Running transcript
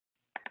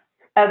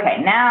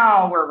Okay,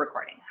 now we're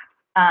recording.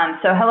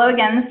 So hello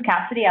again, this is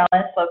Cassidy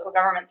Ellis, Local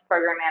Governments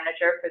Program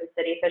Manager for the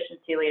City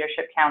Efficiency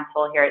Leadership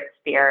Council here at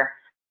SPEAR.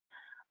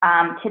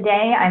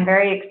 Today, I'm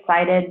very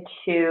excited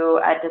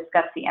to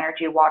discuss the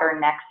Energy-Water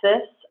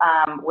Nexus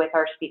with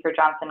our speaker,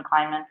 Jonathan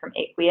Kleinman from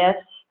Aiqueous.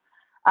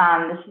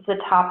 This is a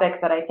topic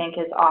that I think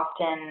is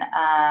often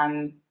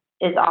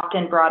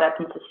brought up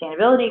in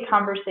sustainability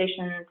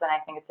conversations, and I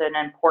think it's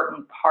an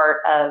important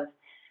part of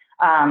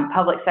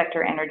public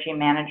sector energy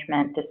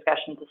management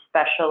discussions,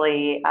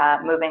 especially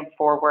moving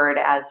forward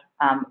as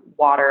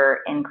water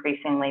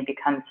increasingly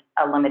becomes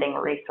a limiting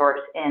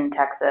resource in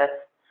Texas.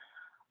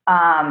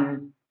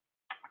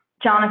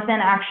 Jonathan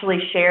actually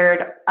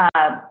shared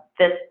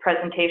this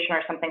presentation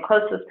or something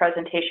close to this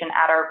presentation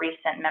at our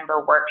recent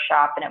member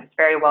workshop, and it was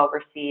very well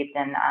received.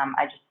 And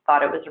I just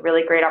thought it was a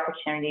really great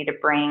opportunity to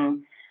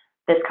bring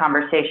this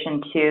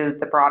conversation to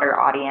the broader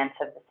audience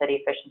of the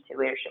City Efficiency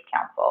Leadership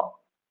Council.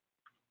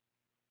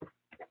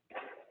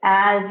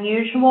 As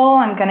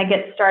usual, I'm going to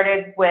get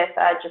started with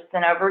just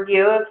an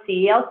overview of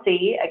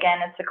CELC. Again,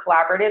 it's a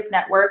collaborative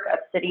network of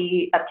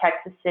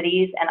Texas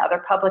cities and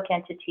other public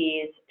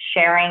entities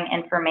sharing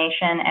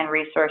information and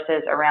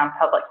resources around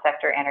public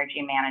sector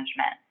energy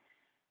management.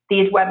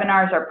 These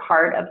webinars are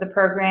part of the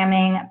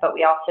programming, but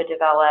we also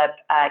develop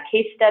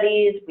case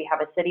studies. We have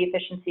a city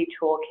efficiency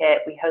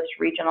toolkit. We host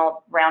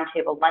regional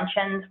roundtable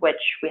luncheons, which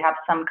we have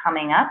some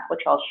coming up,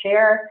 which I'll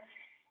share.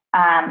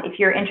 If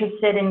you're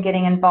interested in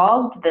getting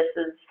involved, this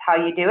is how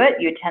you do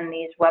it. You attend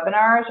these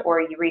webinars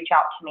or you reach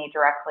out to me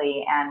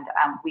directly, and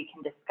we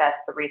can discuss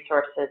the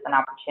resources and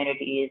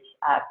opportunities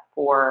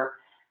for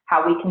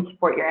how we can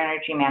support your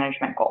energy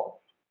management goals.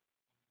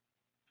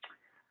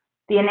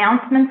 The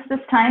announcements this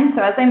time.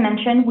 So as I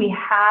mentioned, we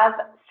have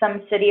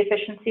some City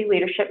Efficiency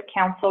Leadership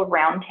Council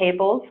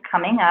roundtables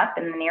coming up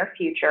in the near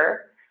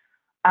future.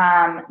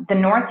 The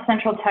North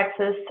Central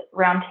Texas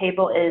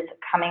Roundtable is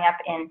coming up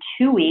in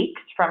 2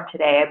 weeks from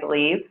today, I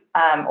believe,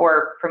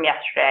 or from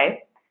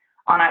yesterday,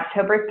 on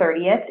October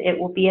 30th. It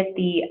will be at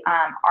the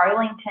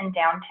Arlington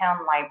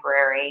Downtown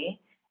Library,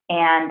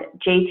 and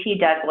JT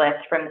Douglas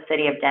from the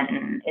City of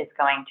Denton is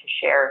going to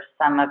share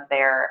some of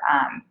their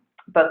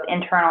both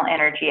internal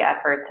energy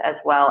efforts as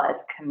well as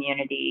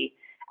community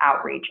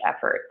outreach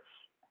efforts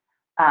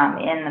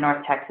in the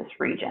North Texas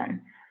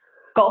region.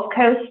 Gulf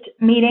Coast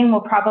meeting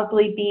will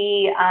probably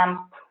be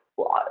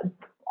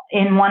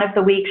in one of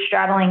the weeks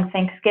straddling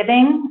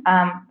Thanksgiving,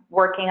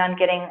 working on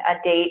getting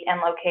a date and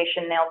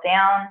location nailed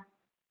down.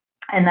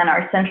 And then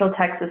our Central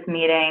Texas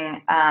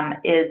meeting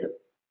is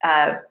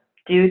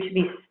due to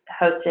be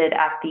hosted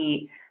at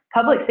the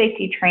Public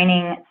Safety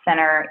Training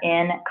Center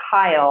in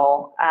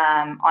Kyle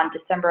on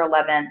December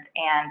 11th.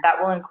 And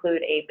that will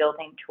include a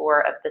building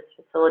tour of this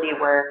facility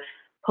where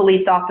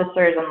police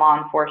officers and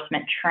law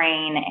enforcement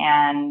train,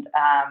 and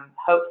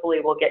hopefully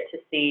we'll get to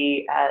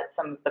see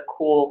some of the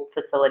cool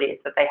facilities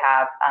that they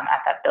have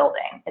at that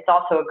building. It's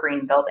also a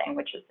green building,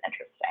 which is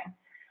interesting.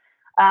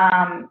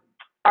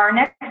 Our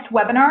next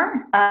webinar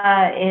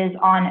is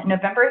on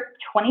November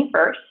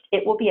 21st.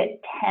 It will be at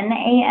 10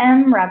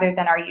 a.m. rather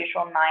than our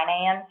usual 9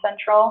 a.m.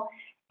 Central.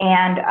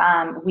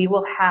 And we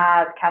will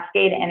have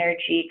Cascade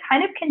Energy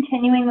kind of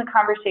continuing the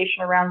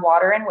conversation around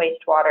water and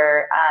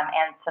wastewater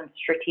and some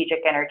strategic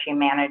energy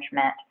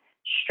management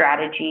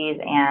strategies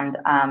and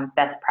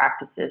best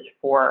practices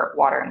for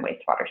water and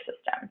wastewater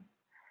systems.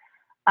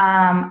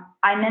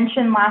 I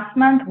mentioned last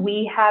month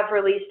we have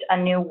released a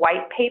new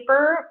white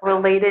paper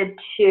related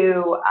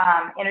to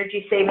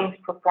energy savings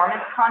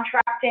performance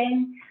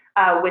contracting,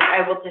 which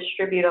I will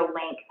distribute a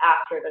link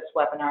after this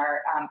webinar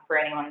for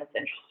anyone that's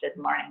interested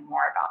in learning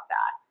more about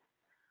that.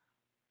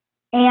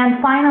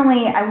 And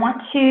finally, I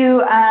want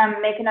to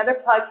make another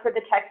plug for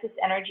the Texas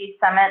Energy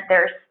Summit.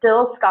 There are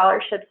still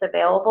scholarships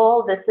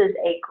available. This is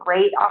a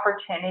great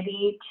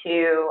opportunity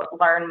to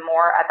learn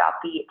more about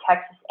the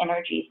Texas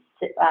energy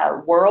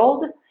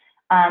world.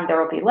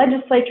 There will be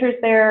legislators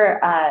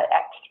there,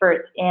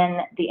 experts in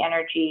the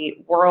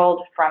energy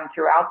world from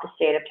throughout the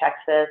state of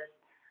Texas.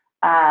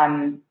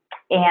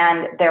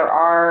 And there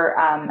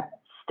are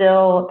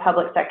still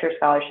public sector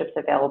scholarships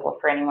available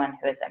for anyone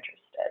who is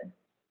interested.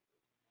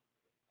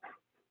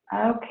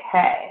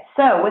 Okay,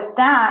 so with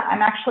that,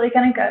 I'm actually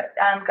going to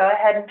go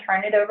ahead and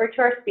turn it over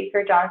to our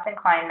speaker, Jonathan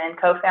Kleinman,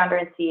 co-founder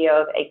and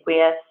CEO of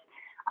Aiqueous,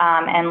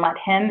 and let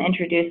him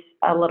introduce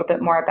a little bit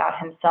more about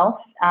himself.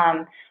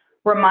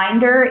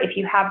 Reminder, if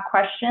you have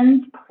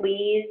questions,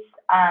 please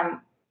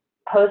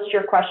post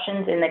your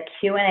questions in the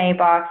Q&A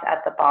box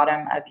at the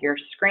bottom of your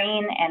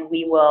screen, and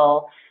we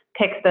will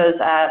pick those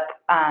up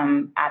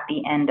at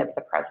the end of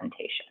the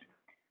presentation.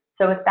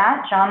 So with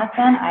that,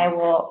 Jonathan, I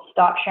will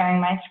stop sharing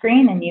my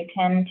screen and you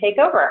can take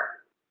over.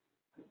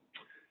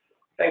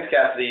 Thanks,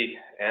 Cassidy,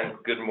 and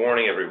good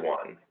morning,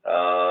 everyone.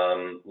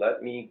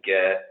 Let me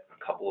get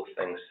a couple of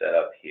things set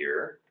up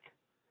here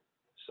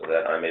so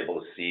that I'm able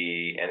to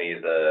see any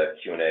of the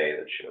Q&A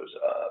that shows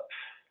up.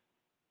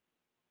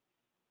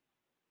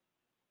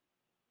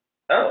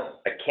 Oh,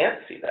 I can't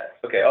see that.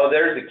 Okay, oh,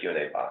 there's the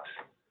Q&A box.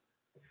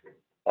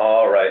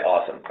 All right,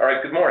 awesome. All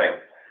right, good morning.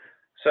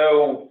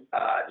 So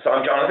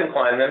I'm Jonathan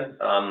Kleinman.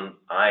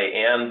 I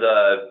am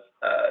the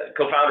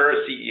co-founder and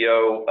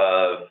CEO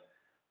of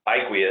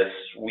Aiqueous.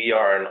 We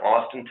are an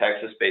Austin,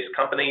 Texas-based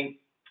company,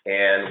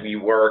 and we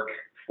work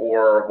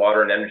for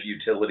water and energy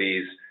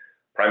utilities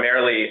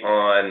primarily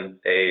on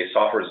a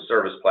software as a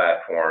service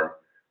platform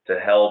to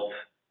help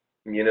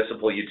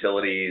municipal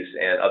utilities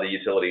and other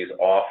utilities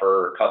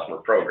offer customer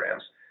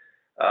programs.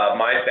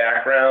 My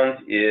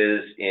background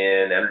is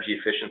in energy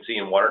efficiency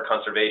and water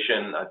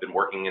conservation. I've been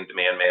working in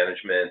demand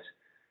management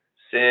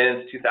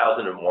since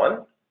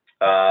 2001,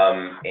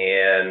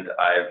 and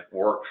I've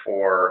worked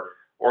for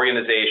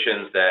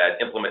organizations that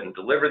implement and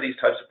deliver these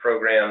types of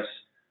programs,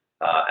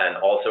 and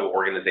also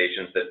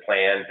organizations that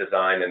plan,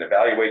 design, and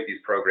evaluate these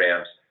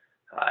programs.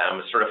 I'm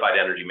a certified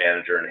energy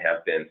manager and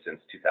have been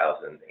since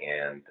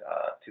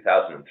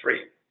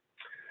 2003.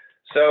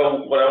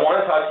 So what I want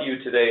to talk to you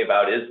today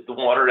about is the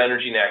Water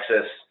Energy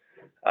Nexus.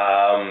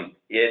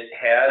 It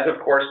has,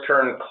 of course,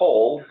 turned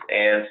cold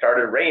and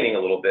started raining a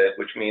little bit,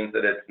 which means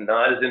that it's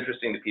not as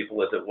interesting to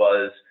people as it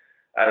was,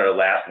 I don't know,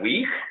 last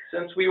week,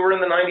 since we were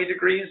in the 90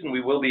 degrees, and we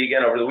will be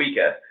again over the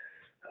weekend.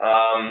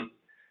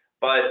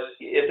 But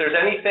if there's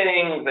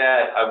anything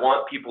that I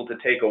want people to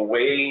take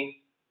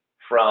away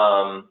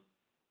from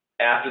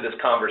after this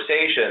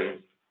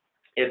conversation,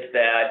 it's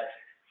that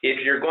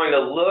if you're going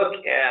to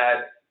look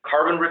at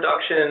carbon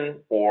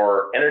reduction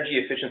or energy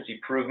efficiency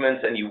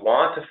improvements and you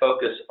want to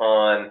focus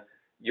on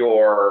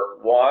your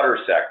water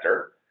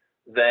sector,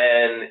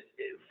 then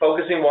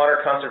focusing water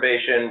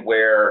conservation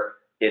where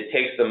it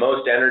takes the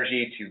most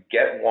energy to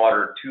get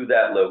water to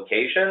that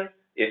location,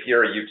 if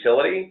you're a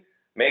utility,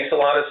 makes a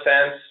lot of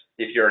sense.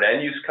 If you're an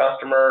end-use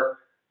customer,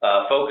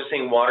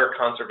 focusing water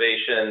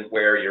conservation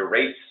where your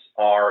rates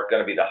are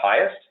going to be the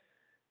highest,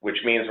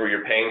 which means where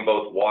you're paying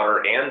both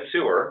water and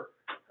sewer,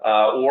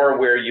 or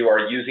where you are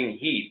using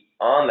heat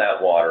on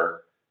that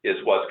water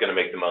is what's going to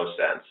make the most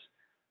sense.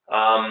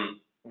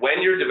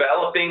 When you're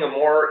developing a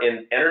more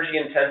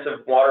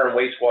energy-intensive water and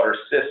wastewater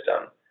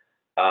system,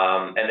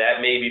 and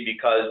that may be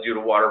because due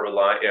to water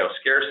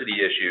scarcity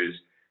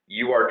issues,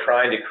 you are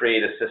trying to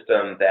create a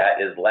system that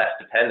is less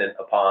dependent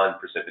upon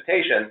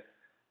precipitation,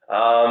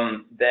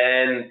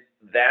 then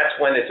that's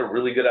when it's a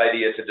really good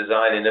idea to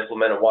design and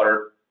implement a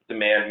water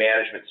demand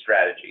management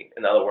strategy.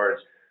 In other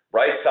words,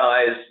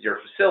 right-size your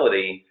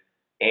facility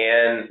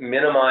and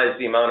minimize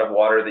the amount of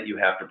water that you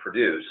have to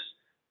produce.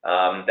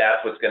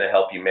 That's what's going to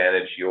help you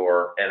manage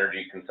your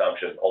energy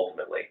consumption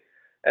ultimately.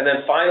 And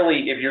then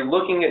finally, if you're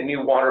looking at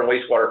new water and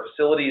wastewater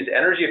facilities,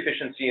 energy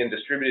efficiency and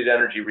distributed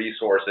energy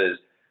resources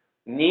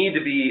need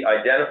to be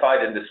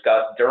identified and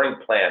discussed during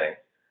planning,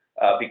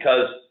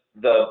 because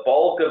the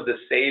bulk of the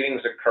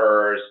savings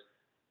occurs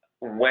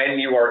when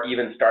you are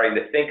even starting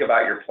to think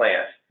about your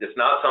plant. It's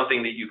not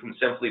something that you can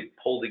simply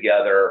pull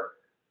together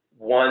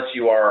once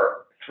you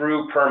are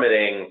through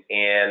permitting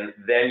and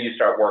then you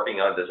start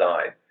working on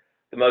design.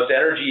 The most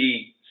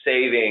energy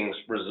savings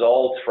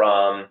result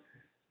from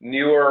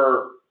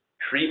newer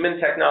treatment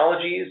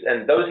technologies,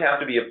 and those have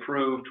to be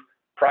approved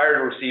prior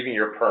to receiving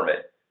your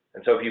permit.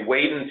 And so if you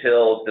wait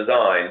until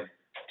design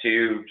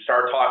to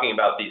start talking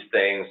about these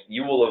things,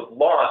 you will have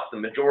lost the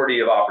majority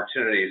of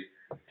opportunities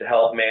to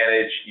help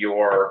manage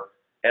your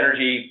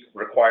energy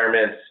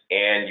requirements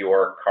and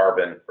your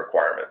carbon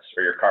requirements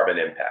or your carbon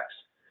impacts.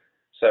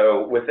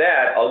 So with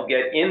that, I'll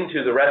get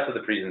into the rest of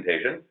the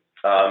presentation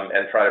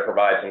and try to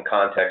provide some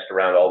context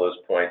around all those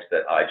points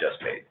that I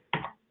just made.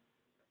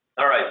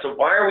 All right, so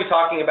why are we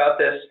talking about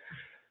this?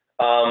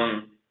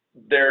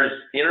 There's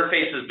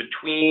interfaces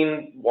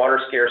between water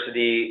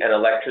scarcity and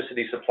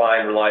electricity supply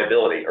and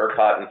reliability.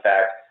 ERCOT, in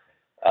fact,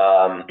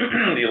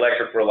 the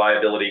Electric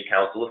Reliability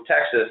Council of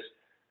Texas,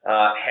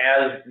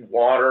 has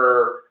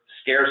water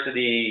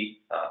scarcity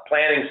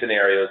planning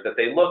scenarios that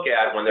they look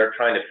at when they're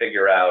trying to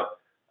figure out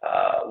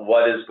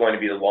what is going to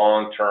be the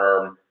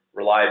long-term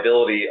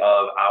reliability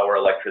of our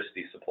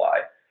electricity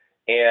supply.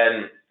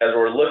 And as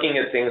we're looking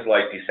at things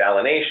like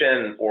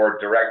desalination or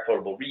direct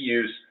potable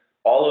reuse,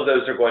 all of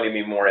those are going to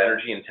be more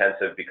energy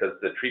intensive because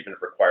the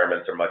treatment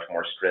requirements are much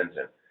more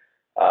stringent.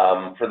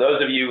 For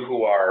those of you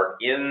who are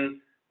in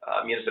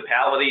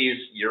municipalities,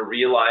 you're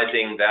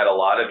realizing that a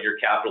lot of your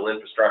capital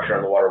infrastructure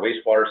on the water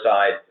wastewater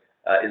side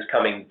is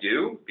coming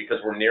due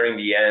because we're nearing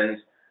the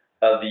end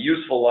of the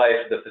useful life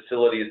of the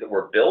facilities that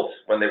were built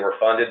when they were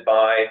funded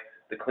by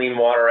the Clean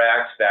Water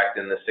Acts back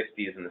in the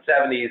 60s and the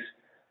 70s.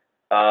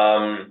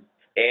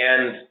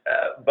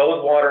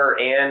 Both water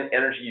and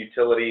energy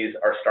utilities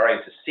are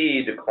starting to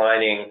see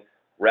declining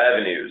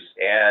revenues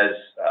as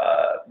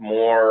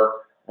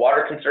more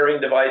water conserving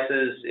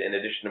devices, in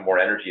addition to more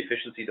energy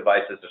efficiency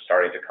devices, are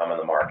starting to come on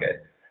the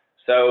market.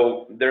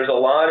 So there's a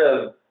lot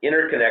of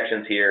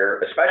interconnections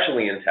here,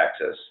 especially in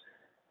Texas.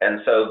 And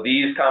so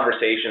these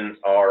conversations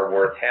are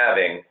worth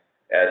having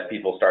as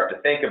people start to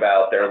think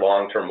about their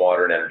long-term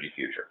water and energy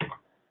future.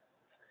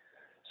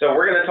 So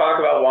we're going to talk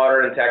about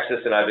water in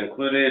Texas, and I've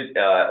included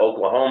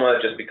Oklahoma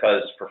just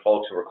because for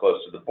folks who are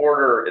close to the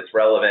border, it's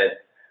relevant.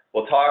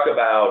 We'll talk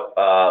about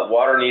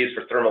water needs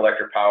for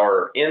thermoelectric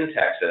power in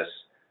Texas,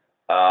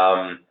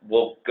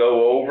 We'll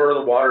go over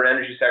the water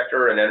energy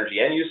sector and energy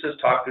end uses,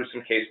 talk through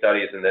some case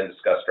studies, and then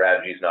discuss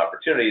strategies and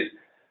opportunities.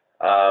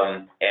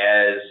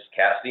 As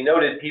Cassidy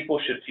noted, people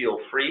should feel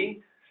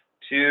free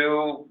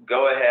to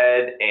go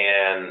ahead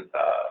and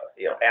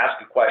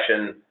ask a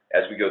question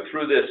as we go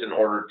through this in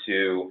order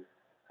to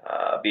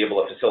be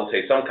able to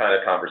facilitate some kind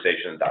of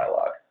conversation and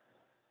dialogue.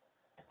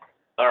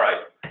 All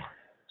right.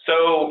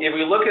 So if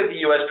we look at the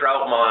U.S.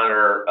 Drought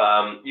Monitor,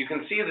 you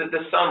can see that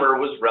this summer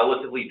was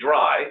relatively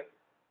dry.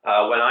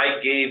 When I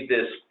gave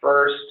this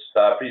first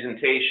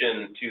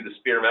presentation to the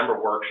SPEAR member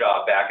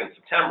workshop back in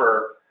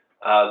September,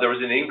 there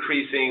was an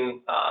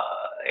increasing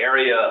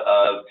area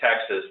of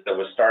Texas that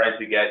was starting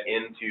to get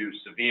into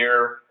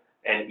severe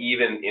and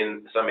even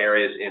in some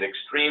areas in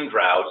extreme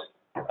drought.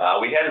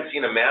 We hadn't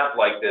seen a map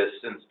like this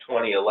since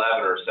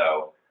 2011 or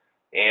so.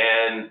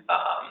 And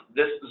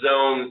this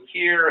zone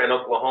here in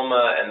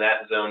Oklahoma and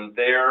that zone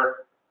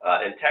there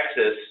in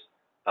Texas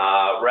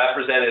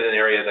represented an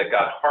area that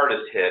got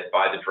hardest hit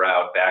by the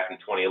drought back in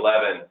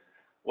 2011.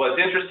 What's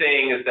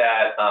interesting is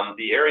that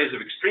the areas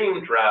of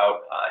extreme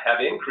drought have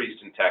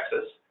increased in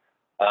Texas,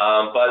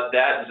 but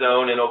that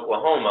zone in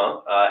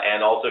Oklahoma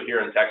and also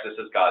here in Texas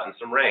has gotten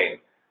some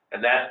rain,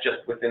 and that's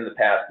just within the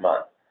past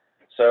month.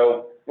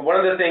 So one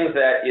of the things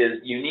that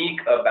is unique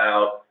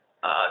about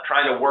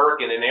trying to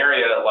work in an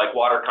area like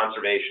water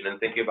conservation and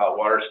thinking about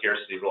water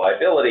scarcity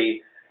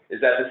reliability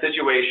is that the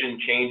situation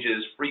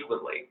changes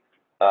frequently.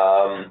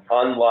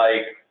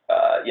 Unlike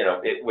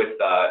with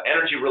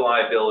energy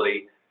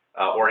reliability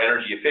or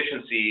energy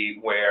efficiency,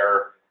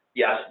 where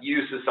yes,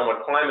 use is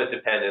somewhat climate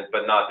dependent,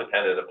 but not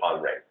dependent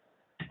upon rain.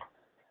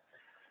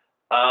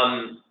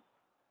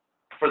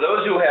 For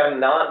those who have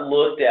not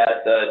looked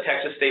at the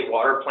Texas State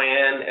Water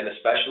Plan, and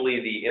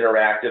especially the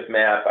interactive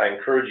map, I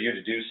encourage you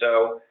to do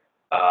so.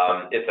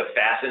 It's a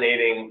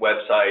fascinating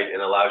website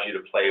and allows you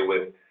to play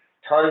with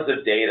tons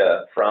of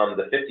data from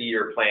the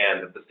 50-year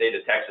plan that the state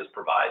of Texas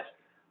provides.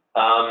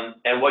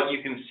 And what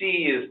you can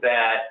see is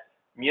that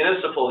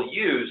municipal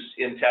use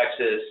in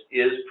Texas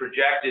is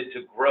projected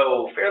to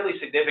grow fairly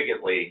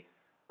significantly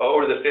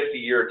over the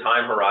 50-year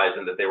time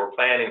horizon that they were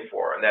planning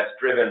for, and that's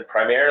driven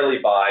primarily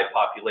by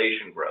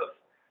population growth.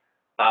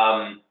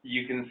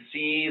 You can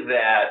see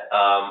that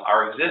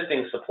our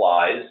existing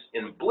supplies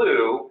in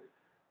blue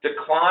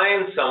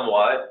decline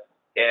somewhat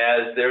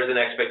as there's an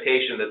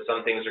expectation that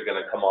some things are going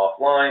to come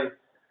offline,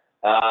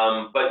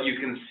 but you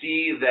can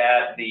see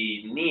that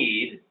the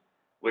need,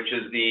 which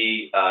is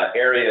the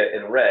area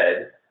in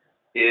red,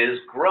 is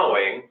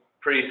growing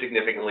pretty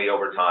significantly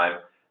over time.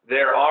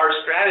 There are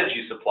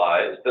strategy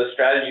supplies. Those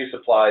strategy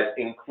supplies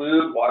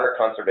include water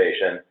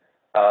conservation.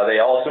 They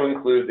also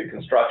include the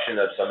construction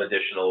of some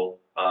additional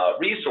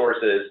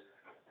resources.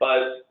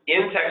 But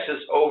in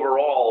Texas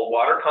overall,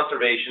 water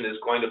conservation is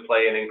going to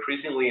play an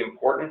increasingly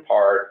important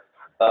part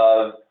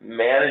of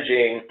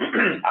managing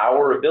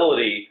our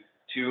ability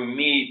to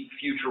meet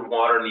future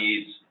water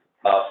needs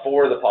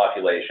for the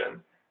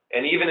population.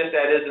 And even if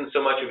that isn't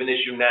so much of an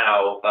issue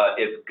now,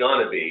 it's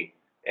gonna be,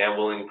 and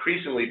will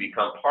increasingly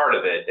become part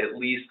of it, at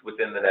least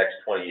within the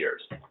next 20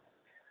 years.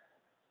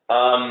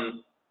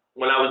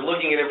 When I was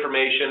looking at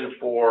information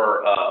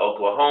for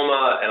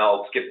Oklahoma, and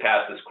I'll skip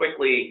past this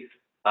quickly,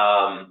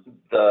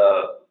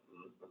 the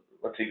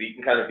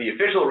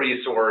official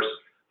resource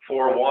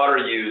for water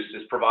use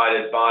is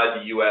provided by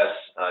the U.S.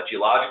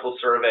 Geological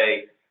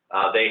Survey.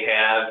 They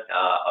have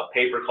a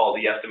paper called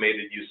The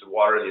Estimated Use of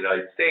Water in the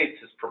United States.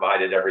 It's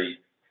provided every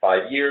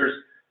 5 years.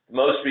 The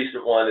most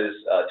recent one is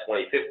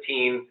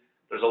 2015.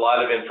 There's a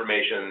lot of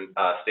information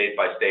state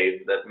by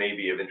state that may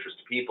be of interest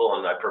to people,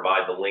 and I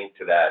provide the link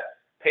to that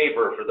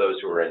paper for those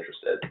who are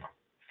interested.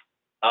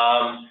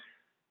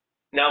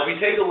 Now, if we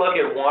take a look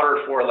at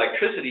water for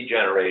electricity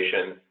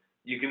generation,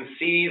 you can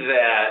see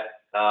that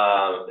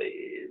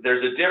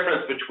there's a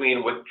difference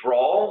between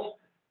withdrawals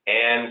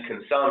and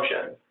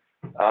consumption.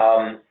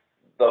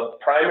 The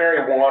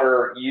primary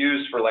water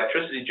used for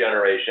electricity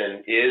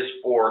generation is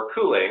for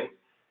cooling,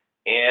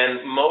 and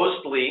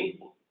mostly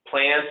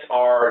plants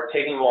are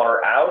taking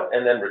water out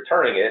and then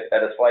returning it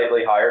at a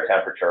slightly higher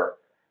temperature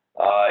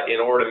in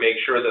order to make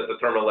sure that the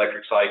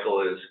thermoelectric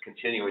cycle is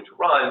continuing to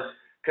run.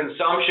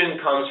 Consumption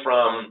comes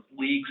from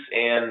leaks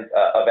and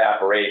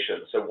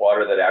evaporation, so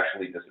water that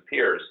actually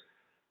disappears.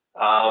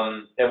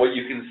 And what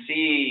you can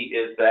see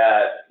is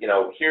that,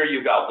 here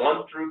you've got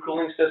one-through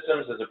cooling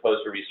systems as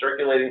opposed to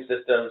recirculating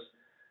systems.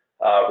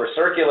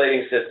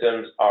 Recirculating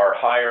systems are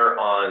higher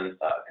on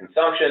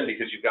consumption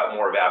because you've got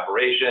more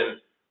evaporation.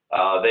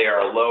 They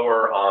are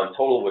lower on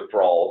total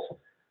withdrawals.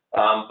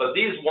 But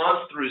these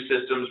once-through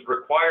systems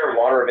require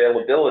water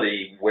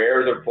availability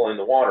where they're pulling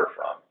the water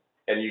from.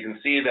 And you can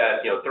see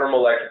that,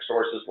 thermoelectric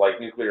sources like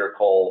nuclear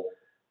coal,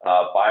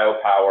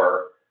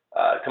 biopower,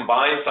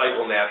 combined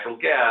cycle natural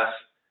gas,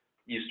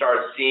 you start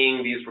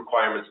seeing these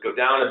requirements go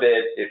down a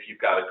bit. If you've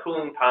got a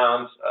cooling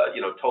pond,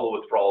 total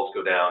withdrawals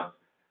go down.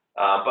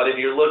 But if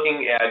you're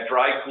looking at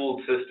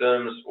dry-cooled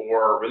systems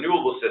or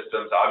renewable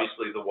systems,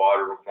 obviously the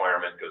water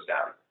requirement goes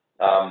down.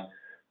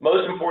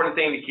 Most important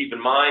thing to keep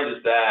in mind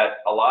is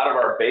that a lot of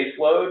our base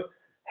load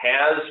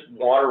has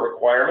water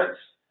requirements,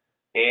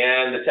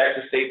 and the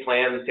Texas State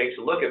Plan takes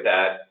a look at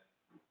that.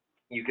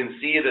 You can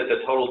see that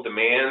the total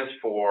demands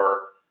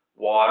for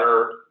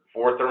water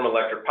for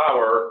thermoelectric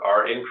power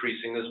are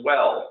increasing as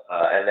well.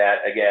 And that,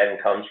 again,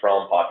 comes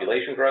from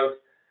population growth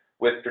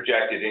with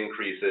projected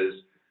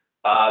increases.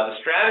 The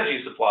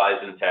strategy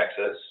supplies in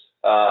Texas,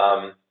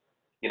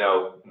 you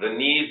know, the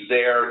needs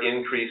there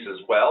increase as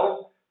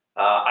well.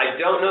 I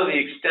don't know the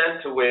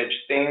extent to which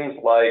things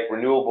like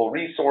renewable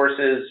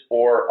resources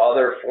or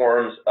other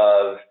forms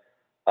of,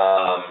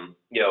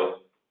 you know,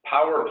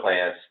 power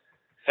plants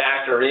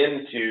factor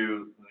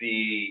into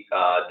the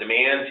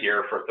demand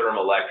here for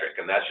thermoelectric,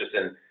 and that's just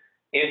an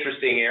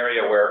interesting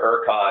area where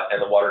ERCOT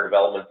and the Water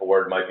Development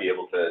Board might be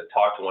able to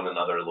talk to one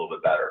another a little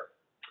bit better.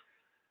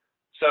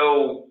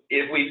 So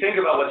if we think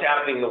about what's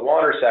happening in the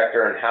water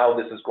sector and how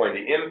this is going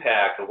to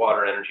impact the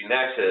water energy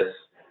nexus,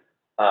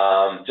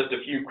 just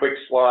a few quick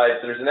slides.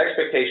 There's an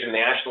expectation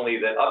nationally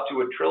that up to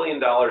 $1 trillion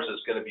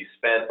is going to be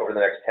spent over the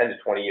next 10 to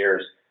 20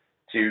 years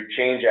to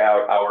change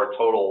out our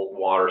total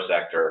water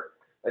sector.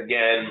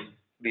 Again,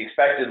 the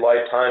expected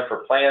lifetime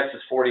for plants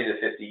is 40 to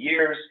 50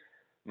 years.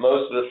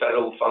 Most of the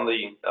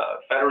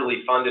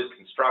federally funded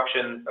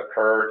construction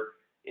occurred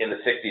in the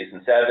 60s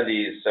and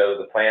 70s, so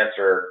the plants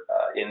are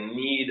in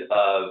need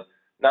of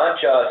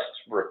not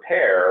just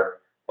repair,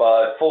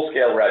 but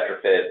full-scale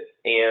retrofit,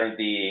 and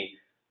the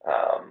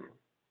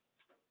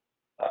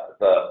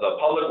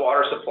public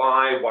water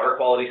supply, water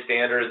quality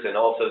standards, and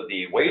also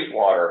the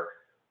wastewater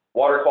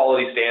water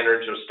quality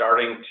standards are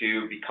starting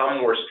to become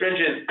more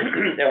stringent,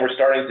 and we're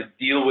starting to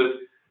deal with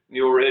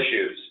newer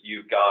issues.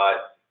 You've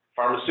got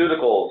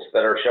pharmaceuticals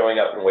that are showing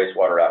up in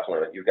wastewater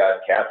effluent. You've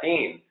got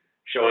caffeine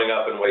showing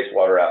up in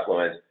wastewater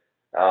effluent.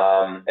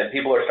 And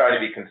people are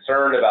starting to be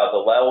concerned about the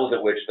levels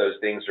at which those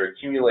things are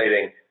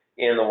accumulating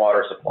in the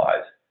water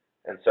supplies.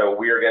 And so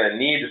we are going to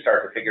need to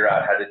start to figure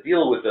out how to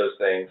deal with those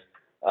things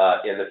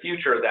in the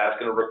future. That's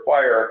going to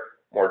require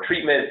more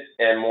treatment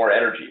and more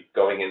energy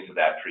going into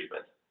that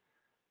treatment.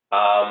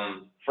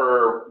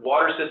 For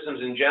water systems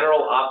in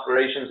general,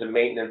 operations and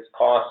maintenance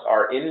costs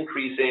are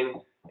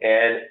increasing,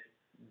 and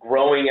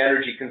growing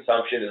energy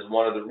consumption is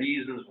one of the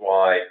reasons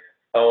why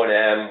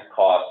O&M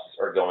costs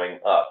are going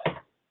up.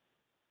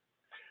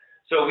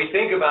 So we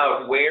think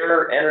about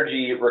where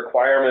energy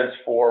requirements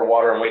for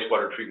water and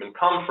wastewater treatment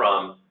come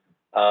from.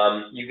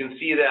 You can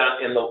see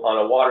that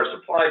on a water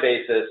supply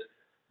basis,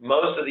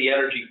 most of the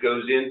energy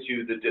goes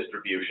into the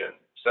distribution.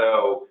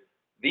 So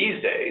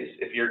these days,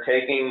 if you're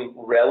taking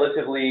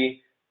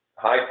relatively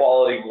high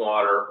quality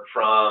water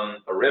from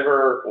a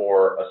river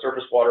or a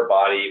surface water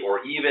body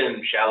or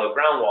even shallow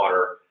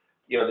groundwater,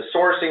 you know, the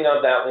sourcing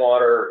of that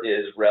water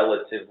is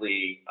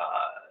relatively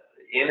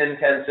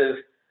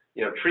inintensive.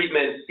 You know,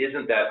 treatment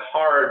isn't that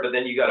hard, but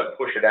then you got to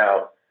push it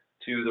out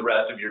to the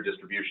rest of your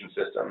distribution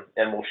system.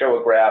 And we'll show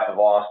a graph of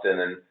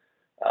Austin and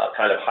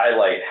kind of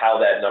highlight how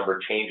that number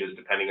changes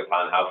depending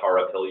upon how far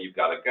uphill you've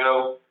got to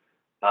go.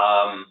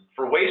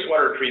 For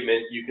wastewater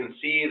treatment, you can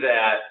see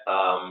that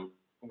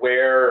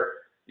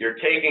where you're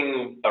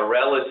taking a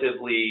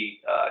relatively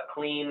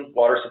clean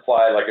water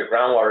supply, like a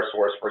groundwater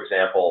source, for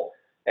example,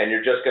 and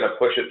you're just going to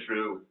push it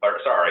through, or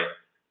sorry,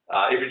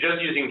 if you're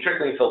just using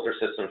trickling filter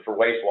systems for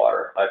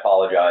wastewater, I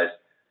apologize,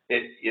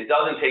 it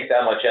doesn't take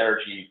that much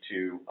energy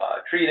to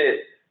treat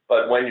it,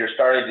 but when you're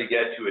starting to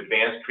get to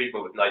advanced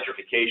treatment with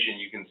nitrification,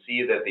 you can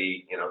see that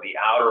the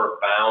outer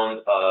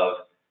bound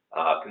of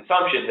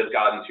consumption has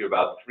gotten to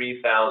about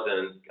 3,000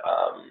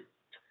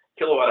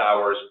 kilowatt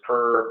hours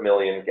per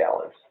million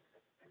gallons.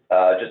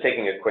 Just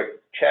taking a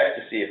quick check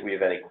to see if we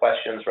have any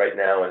questions right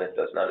now, and it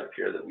does not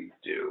appear that we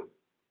do.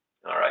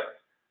 All right.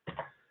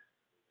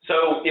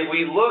 So if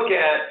we look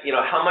at,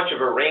 how much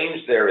of a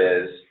range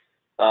there is,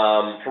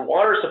 for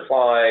water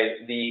supply,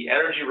 the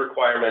energy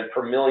requirement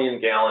per million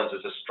gallons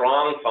is a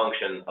strong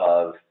function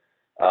of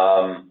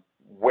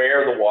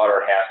where the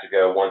water has to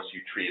go once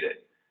you treat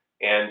it.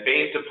 And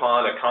based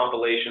upon a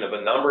compilation of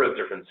a number of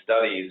different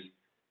studies,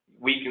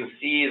 we can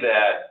see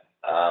that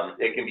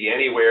it can be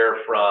anywhere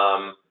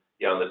from,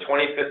 the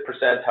 25th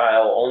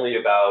percentile, only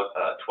about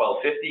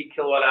 1250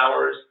 kilowatt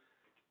hours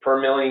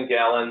per million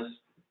gallons.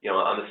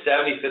 On the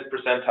 75th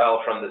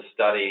percentile from this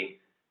study,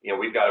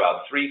 we've got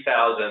about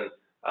 3,000.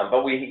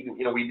 But we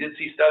did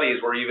see studies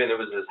where even it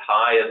was as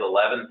high as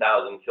 11,000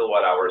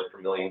 kilowatt hours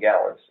per million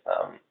gallons.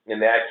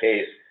 In that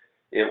case,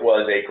 it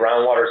was a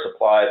groundwater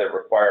supply that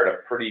required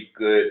a pretty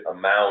good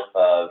amount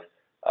of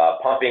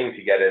pumping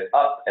to get it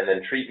up, and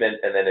then treatment,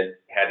 and then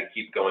it had to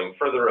keep going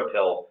further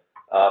uphill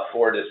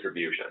for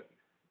distribution.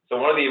 So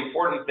one of the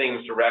important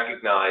things to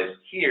recognize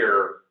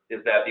here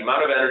is that the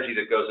amount of energy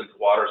that goes into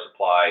water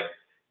supply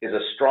is a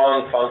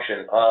strong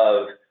function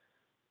of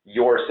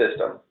your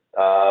system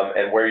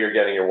and where you're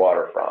getting your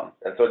water from.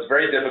 And so it's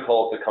very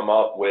difficult to come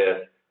up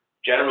with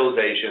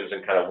generalizations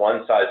and kind of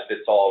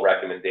one-size-fits-all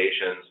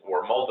recommendations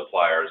or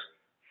multipliers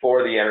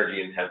for the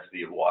energy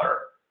intensity of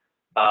water.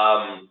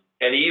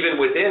 And even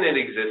within an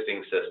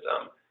existing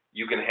system,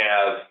 you can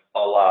have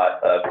a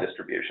lot of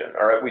distribution.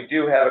 All right, we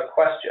do have a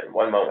question.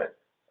 One moment.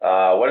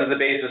 What is the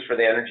basis for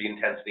the energy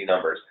intensity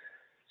numbers?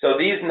 So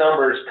these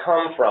numbers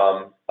come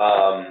from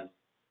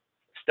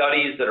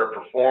studies that are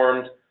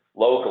performed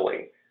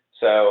locally.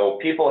 So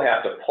people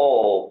have to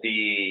pull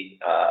the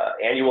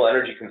annual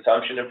energy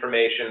consumption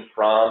information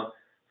from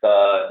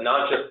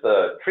not just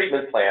the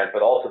treatment plant,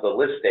 but also the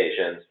lift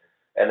stations,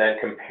 and then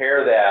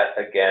compare that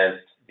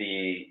against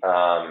the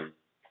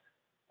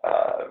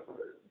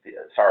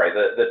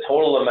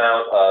total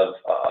amount of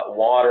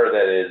water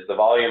that is, the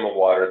volume of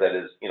water that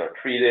is,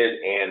 treated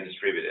and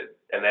distributed.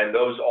 And then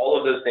all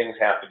of those things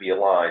have to be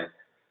aligned.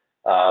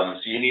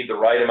 So you need the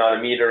right amount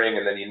of metering,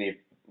 and then you need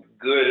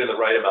good and the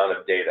right amount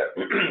of data.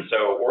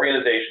 So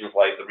organizations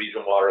like the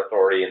Regional Water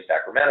Authority in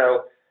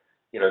Sacramento,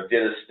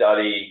 did a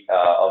study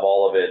of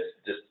all of its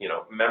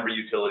member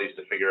utilities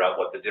to figure out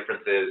what the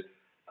difference is.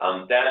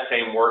 That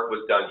same work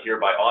was done here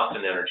by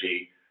Austin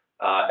Energy.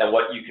 And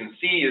what you can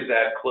see is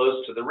that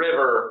close to the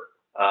river,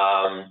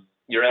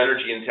 your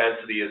energy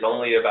intensity is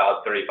only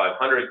about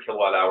 3,500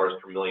 kilowatt hours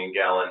per million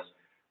gallons.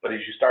 But as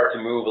you start to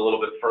move a little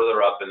bit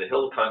further up in the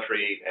hill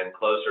country and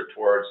closer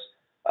towards,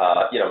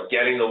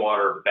 getting the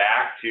water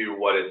back to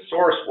what its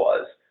source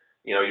was,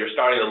 you're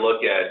starting to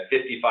look at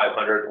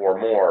 5,500 or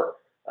more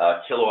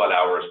kilowatt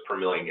hours per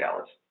million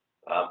gallons.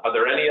 Are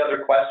there any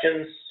other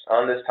questions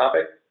on this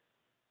topic?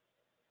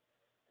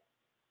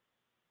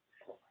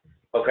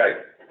 Okay.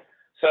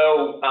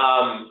 So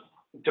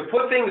to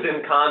put things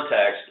in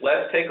context,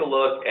 let's take a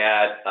look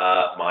at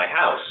my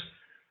house.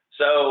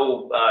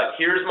 So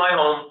here's my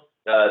home.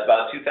 It's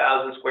about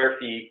 2,000 square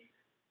feet,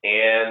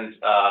 and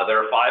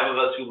there are 5 of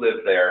us who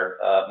live there.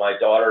 My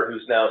daughter,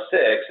 who's now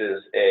 6,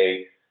 is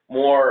a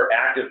more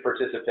active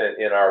participant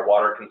in our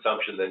water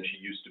consumption than she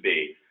used to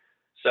be.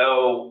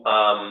 So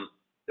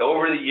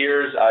over the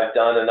years, I've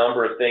done a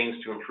number of things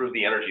to improve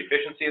the energy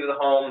efficiency of the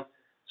home.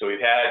 So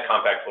we've had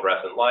compact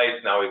fluorescent lights.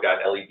 Now we've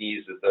got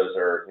LEDs, as those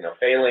are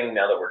failing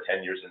now that we're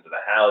 10 years into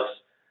the house.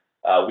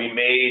 We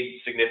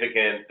made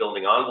significant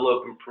building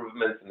envelope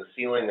improvements in the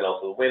ceiling and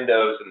also the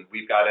windows, and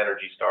we've got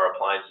Energy Star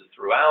appliances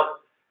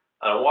throughout.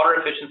 On a water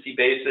efficiency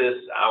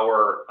basis,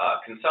 our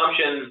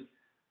consumption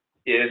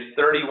is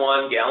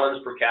 31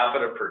 gallons per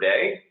capita per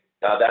day.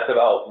 That's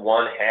about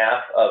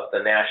 1/2 of the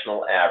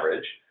national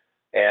average,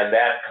 and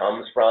that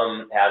comes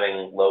from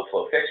having low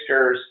flow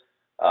fixtures,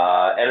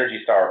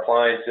 Energy Star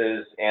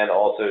appliances, and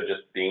also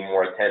just being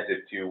more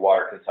attentive to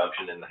water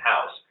consumption in the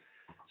house.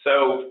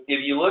 So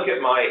if you look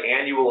at my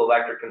annual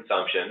electric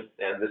consumption,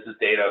 and this is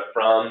data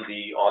from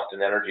the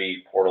Austin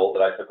Energy portal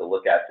that I took a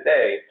look at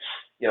today,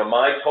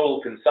 my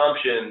total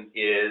consumption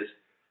is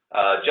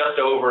just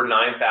over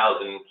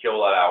 9,000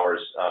 kilowatt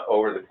hours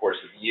over the course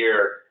of the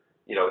year,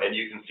 and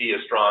you can see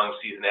a strong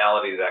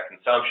seasonality of that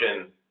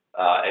consumption,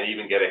 and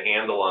even get a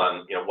handle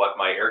on, what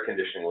my air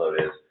conditioning load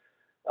is.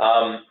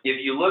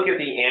 If you look at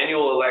the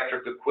annual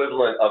electric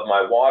equivalent of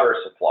my water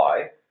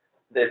supply,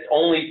 that's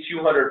only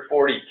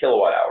 240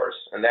 kilowatt hours,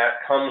 and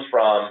that comes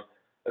from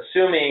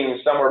assuming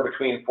somewhere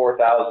between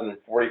 4,000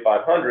 and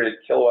 4,500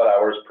 kilowatt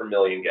hours per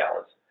million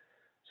gallons.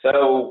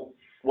 So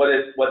what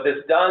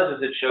this does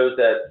is it shows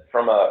that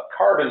from a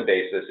carbon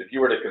basis, if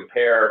you were to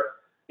compare,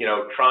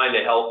 trying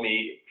to help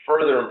me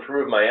further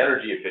improve my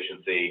energy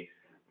efficiency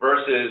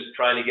versus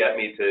trying to get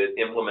me to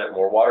implement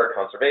more water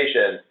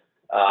conservation,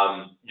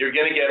 you're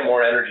going to get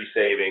more energy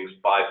savings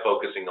by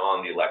focusing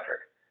on the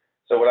electric.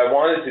 So what I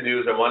wanted to do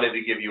is I wanted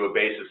to give you a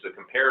basis of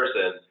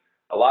comparison.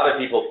 A lot of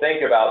people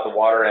think about the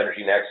Water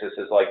Energy Nexus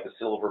as like the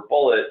silver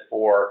bullet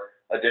for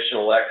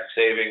additional electric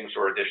savings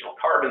or additional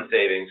carbon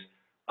savings.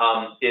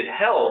 It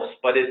helps,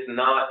 but it's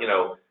not,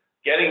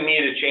 getting me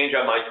to change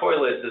out my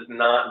toilets is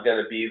not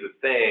going to be the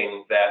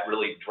thing that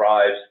really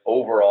drives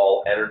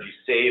overall energy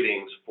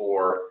savings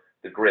for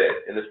the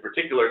grid. In this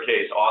particular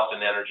case,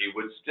 Austin Energy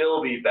would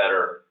still be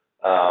better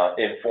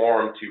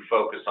informed to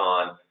focus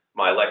on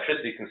my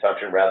electricity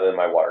consumption rather than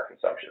my water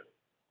consumption.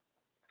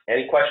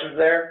 Any questions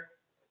there?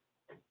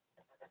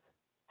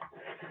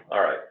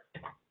 All right.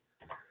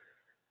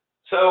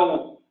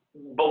 So,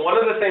 but one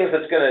of the things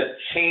that's going to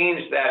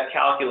change that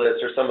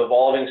calculus are some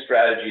evolving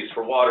strategies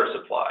for water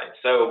supply.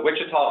 So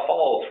Wichita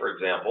Falls, for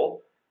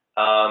example,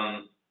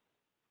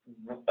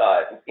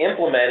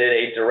 implemented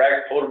a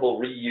direct potable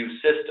reuse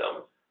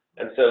system.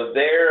 And so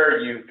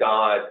there you've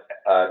got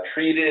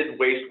treated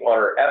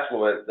wastewater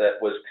effluent that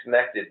was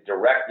connected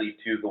directly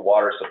to the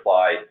water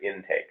supply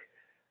intake.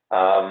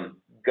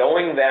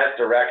 Going that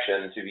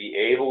direction to be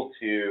able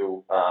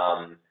to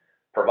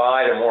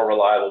provide a more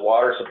reliable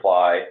water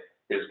supply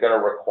is going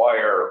to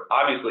require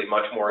obviously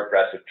much more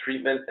aggressive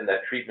treatment, and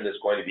that treatment is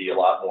going to be a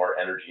lot more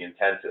energy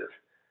intensive.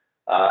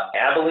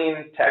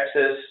 Abilene,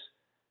 Texas,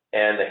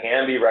 and the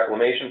Hamby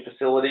Reclamation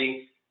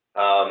Facility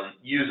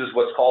uses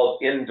what's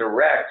called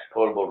indirect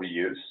potable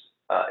reuse.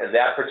 In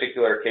that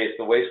particular case,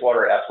 the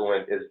wastewater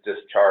effluent is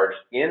discharged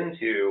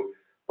into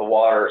the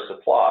water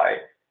supply,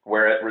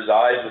 where it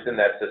resides within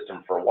that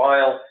system for a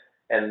while,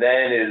 and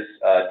then is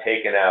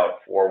taken out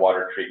for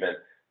water treatment.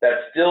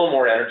 That's still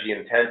more energy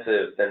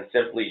intensive than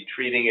simply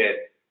treating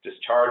it,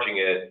 discharging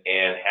it,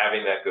 and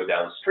having that go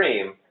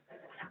downstream.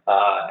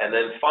 And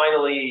then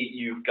finally,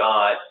 you've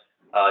got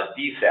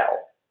desal.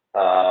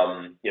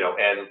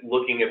 And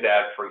looking at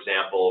that, for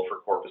example, for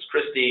Corpus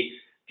Christi,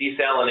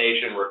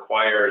 desalination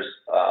requires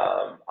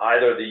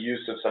either the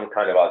use of some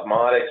kind of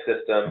osmotic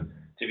system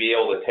to be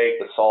able to take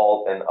the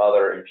salt and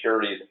other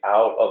impurities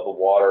out of the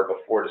water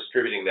before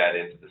distributing that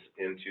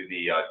into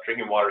the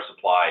drinking water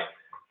supply.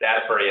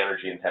 That's very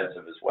energy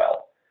intensive as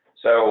well.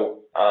 So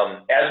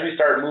as we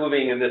start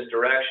moving in this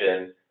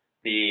direction,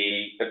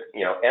 the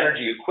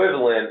energy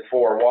equivalent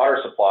for water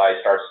supply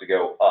starts to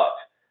go up.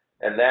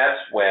 And that's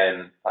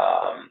when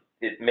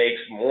it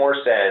makes more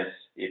sense,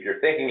 if you're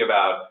thinking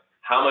about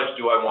how much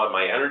do I want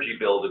my energy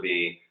bill to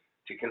be,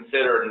 to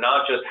consider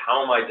not just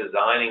how am I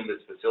designing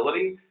this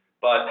facility,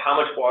 but how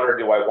much water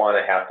do I want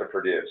to have to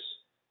produce.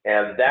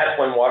 And that's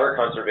when water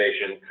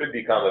conservation could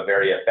become a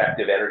very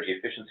effective energy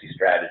efficiency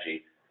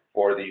strategy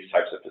for these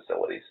types of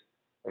facilities.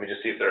 Let me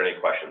just see if there are any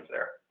questions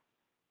there.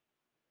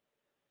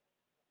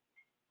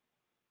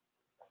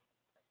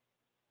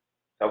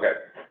 Okay.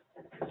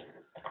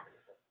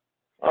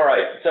 All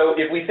right, so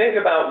if we think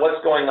about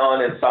what's going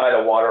on inside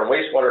a water and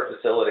wastewater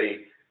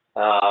facility,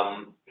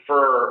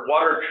 for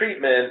water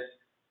treatment,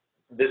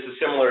 this is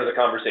similar to the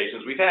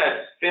conversations we've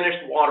had.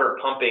 Finished water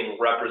pumping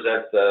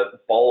represents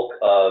the bulk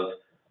of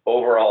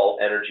overall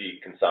energy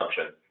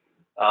consumption.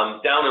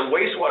 Down in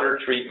wastewater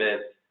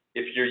treatment,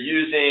 if you're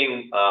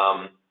using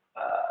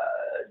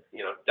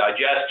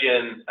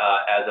digestion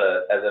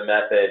as a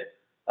method,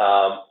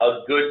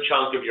 a good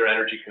chunk of your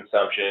energy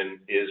consumption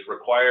is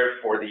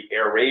required for the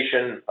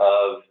aeration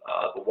of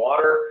the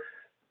water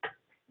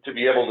to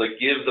be able to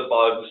give the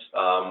bugs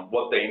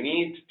what they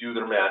need to do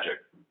their magic.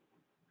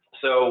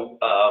 So,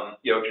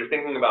 if you're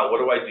thinking about what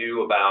do I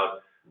do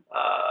about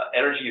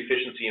energy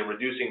efficiency and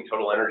reducing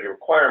total energy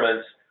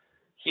requirements,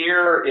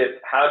 here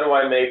it's how do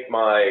I make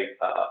my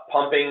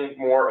pumping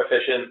more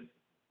efficient,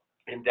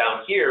 and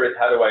down here is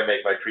how do I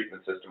make my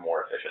treatment system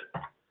more efficient.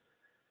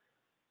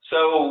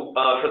 So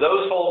for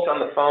those folks on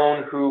the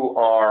phone who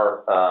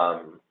are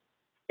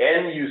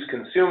end-use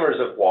consumers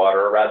of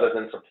water rather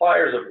than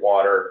suppliers of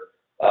water,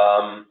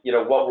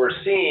 what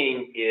we're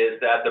seeing is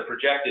that the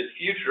projected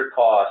future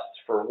costs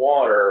for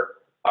water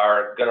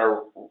are going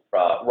to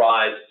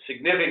rise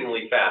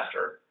significantly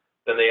faster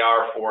than they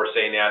are for,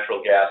 say,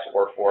 natural gas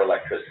or for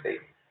electricity.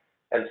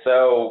 And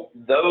so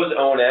those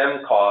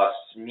O&M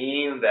costs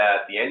mean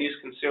that the end-use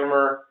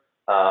consumer,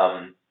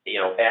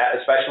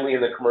 especially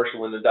in the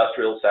commercial and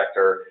industrial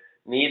sector,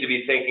 need to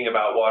be thinking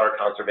about water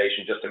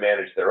conservation just to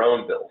manage their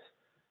own bills.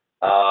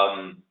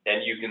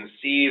 And you can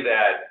see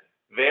that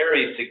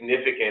very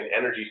significant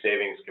energy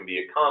savings can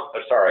be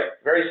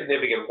very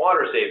significant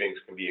water savings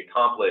can be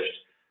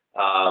accomplished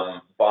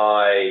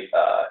by,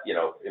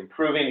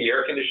 improving the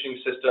air conditioning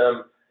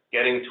system,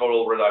 getting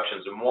total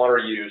reductions in water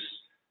use,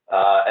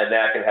 and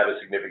that can have a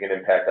significant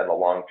impact on the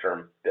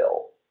long-term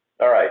bill.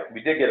 All right,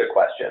 we did get a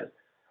question.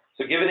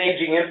 So given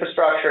aging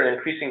infrastructure and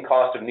increasing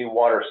cost of new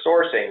water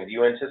sourcing, do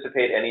you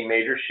anticipate any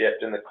major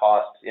shift in the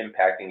costs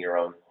impacting your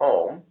own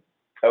home?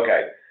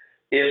 Okay,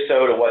 if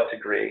so, to what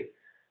degree?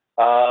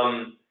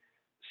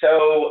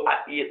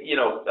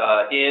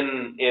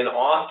 In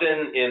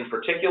Austin in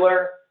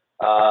particular,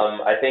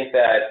 I think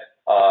that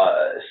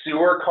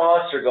sewer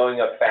costs are going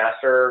up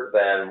faster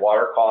than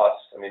water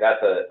costs. I mean,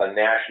 that's a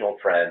national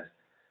trend.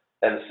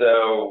 And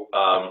so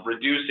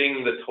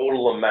reducing the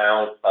total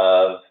amount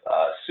of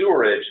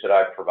sewerage that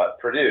I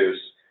produce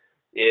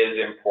is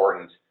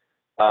important.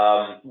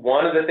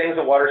 One of the things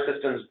that water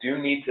systems do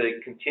need to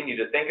continue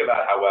to think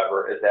about,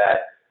 however, is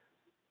that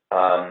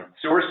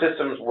sewer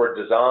systems were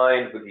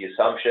designed with the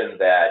assumption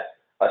that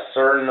a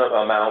certain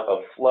amount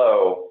of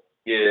flow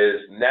is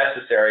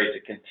necessary to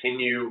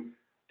continue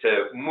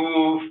to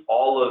move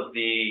all of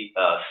the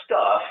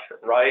stuff,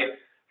 right,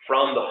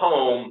 from the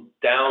home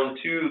down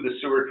to the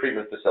sewer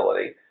treatment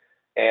facility.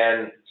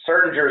 And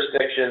certain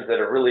jurisdictions that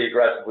have really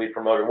aggressively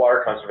promoted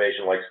water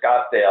conservation, like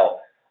Scottsdale,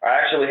 are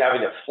actually having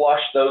to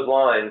flush those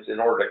lines in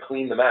order to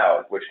clean them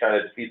out, which kind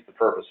of defeats the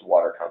purpose of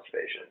water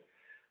conservation.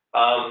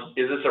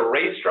 Is this a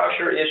rate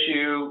structure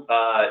issue?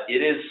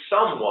 It is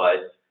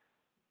somewhat,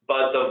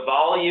 but the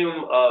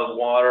volume of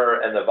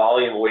water and the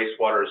volume of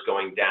wastewater is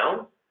going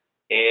down.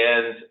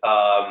 And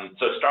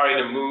so starting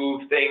to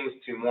move things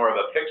to more of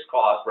a fixed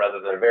cost rather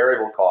than a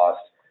variable cost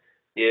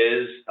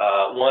is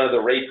one of the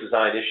rate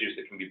design issues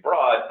that can be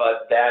brought,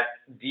 but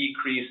that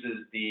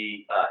decreases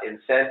the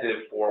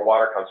incentive for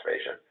water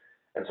conservation.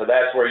 And so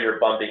that's where you're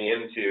bumping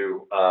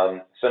into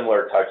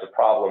similar types of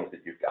problems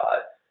that you've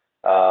got,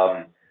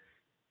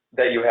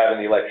 that you have in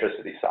the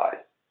electricity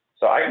side.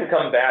 So I can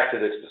come back to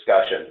this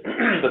discussion,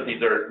 but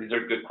these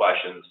are good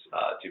questions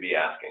to be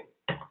asking.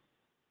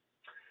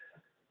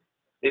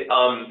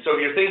 So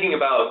if you're thinking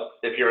about,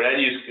 if you're an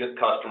end-use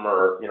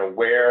customer,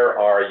 where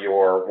are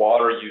your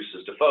water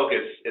uses to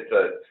focus? It's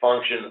a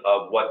function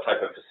of what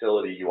type of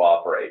facility you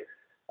operate.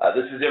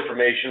 This is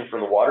information from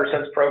the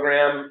WaterSense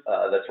program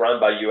that's run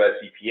by US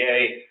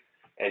EPA,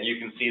 and you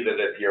can see that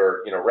if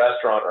you're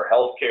restaurant or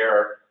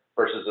healthcare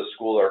versus a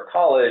school or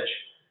college,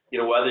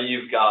 whether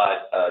you've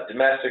got a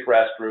domestic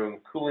restroom,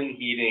 cooling,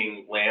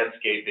 heating,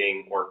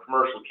 landscaping, or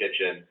commercial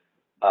kitchen,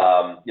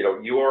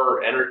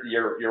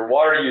 your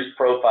water use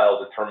profile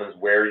determines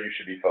where you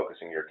should be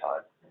focusing your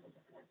time.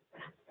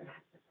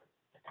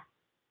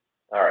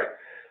 All right.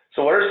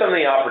 So what are some of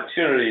the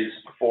opportunities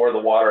for the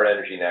water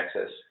energy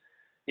nexus?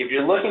 If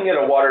you're looking at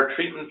a water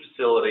treatment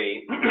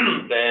facility,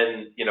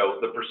 then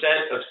the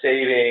percent of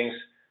savings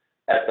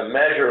at the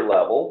measure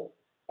level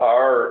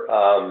are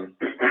a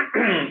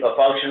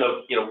function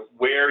of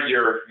where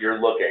you're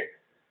looking.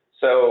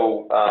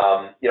 So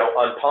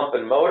on pump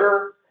and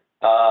motor,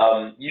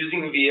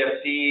 using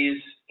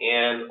VFDs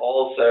and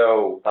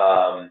also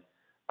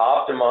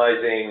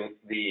optimizing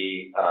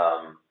the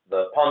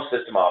pump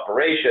system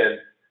operation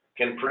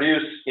can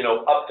produce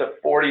up to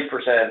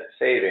 40%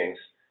 savings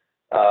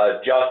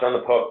just on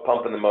the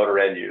pump and the motor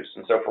end use.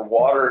 And so for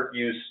water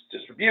use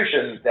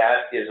distribution,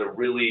 that is a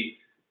really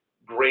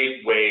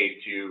great way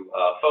to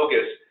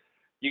focus.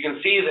 You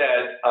can see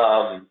that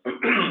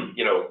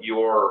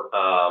your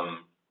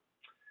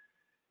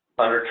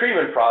under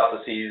treatment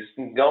processes,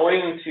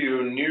 going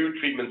to new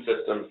treatment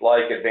systems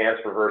like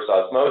advanced reverse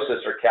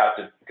osmosis or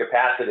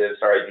capacitive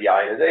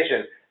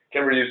deionization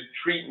can reduce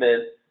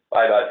treatment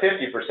by about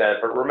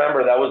 50%, but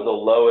remember that was the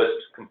lowest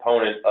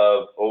component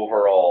of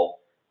overall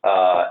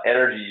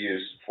energy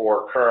use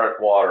for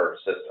current water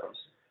systems.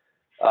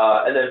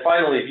 And then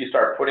finally, if you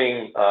start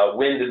putting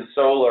wind and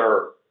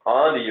solar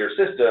onto your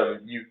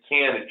system, you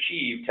can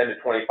achieve 10 to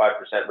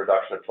 25%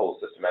 reduction of total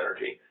system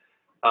energy.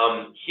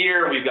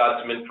 Here we've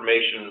got some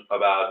information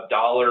about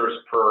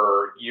dollars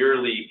per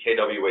yearly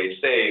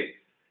kWh saved.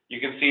 You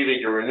can see that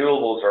your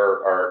renewables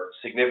are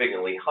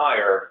significantly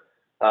higher.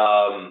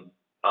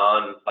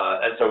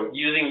 And so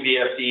using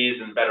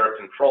VFDs and better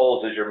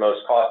controls is your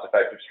most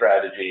cost-effective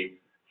strategy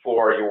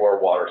for your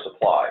water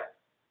supply.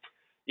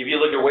 If you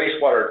look at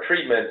wastewater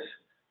treatment,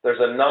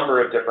 there's a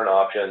number of different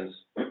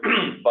options,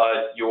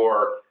 but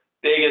your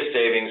biggest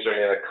savings are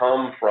going to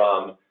come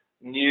from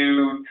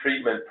new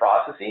treatment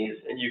processes,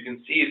 and you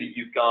can see that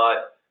you've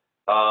got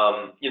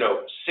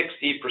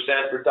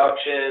 60%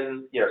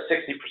 reduction,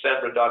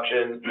 60%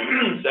 reduction,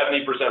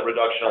 70%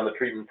 reduction on the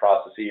treatment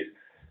processes.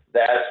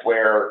 That's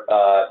where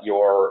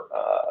your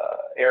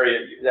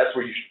that's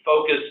where you should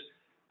focus.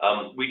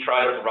 We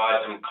try to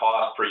provide some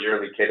cost per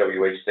yearly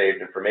kWh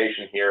saved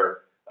information here,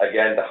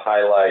 again, to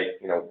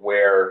highlight,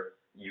 where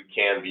you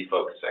can be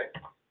focusing.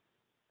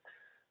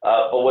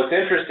 But what's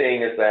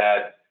interesting is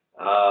that,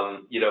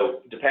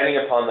 depending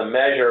upon the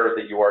measure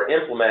that you are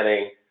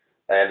implementing,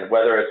 and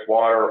whether it's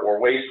water or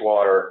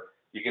wastewater,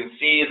 you can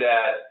see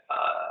that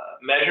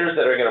measures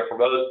that are going to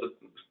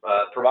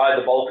provide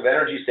the bulk of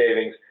energy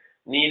savings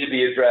need to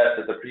be addressed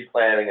at the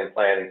pre-planning and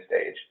planning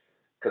stage.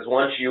 Because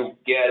once you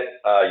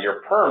get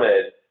your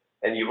permit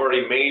and you've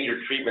already made your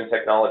treatment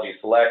technology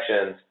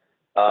selections,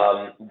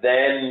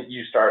 then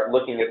you start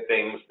looking at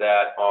things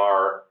that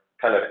are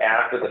kind of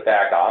after the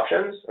fact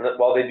options. And that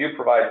while they do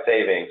provide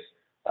savings,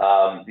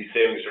 these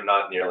savings are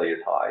not nearly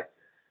as high.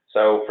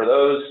 So for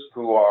those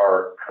who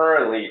are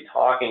currently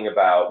talking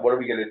about what are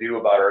we going to do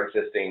about our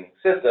existing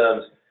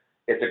systems,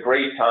 it's a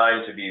great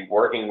time to be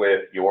working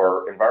with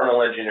your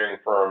environmental engineering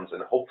firms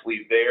and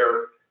hopefully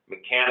their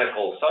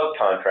mechanical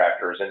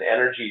subcontractors and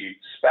energy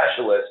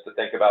specialists to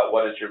think about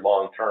what is your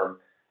long-term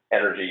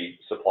energy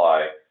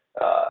supply,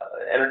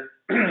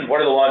 what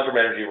are the long-term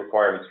energy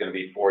requirements going to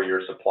be for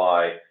your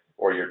supply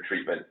or your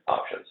treatment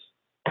options.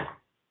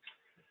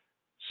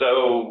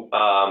 So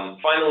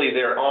finally,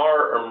 there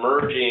are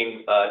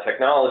emerging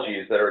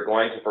technologies that are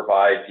going to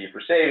provide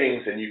deeper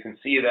savings, and you can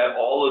see that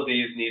all of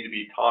these need to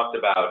be talked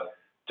about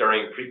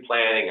during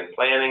pre-planning and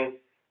planning.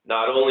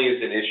 Not only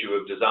is it an issue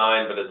of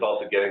design, but it's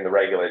also getting the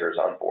regulators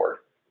on board.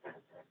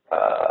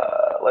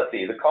 Let's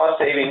see, the cost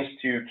savings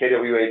to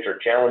kWh are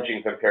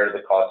challenging compared to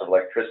the cost of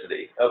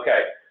electricity.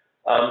 Okay,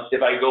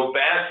 if I go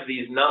back to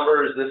these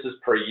numbers, this is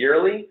per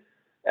yearly.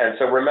 And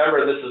so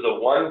remember, this is a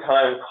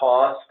one-time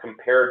cost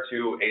compared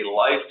to a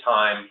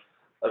lifetime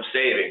of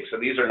savings. So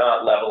these are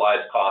not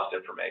levelized cost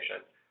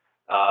information.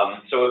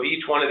 So if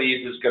each one of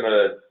these is going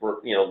to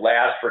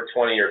last for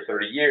 20 or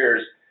 30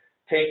 years,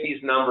 take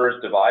these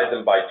numbers, divide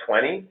them by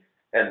 20,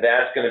 and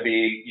that's going to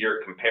be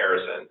your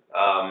comparison.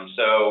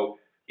 So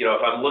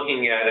if I'm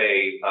looking at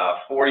a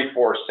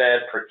 44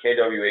 cent per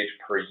kWh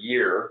per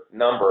year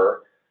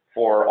number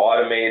for an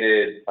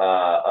automated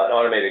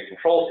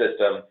control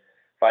system,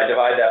 if I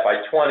divide that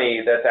by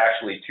 20, that's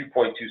actually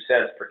 2.2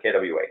 cents per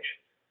kWh.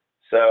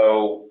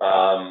 So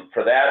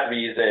for that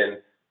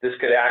reason, this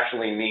could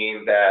actually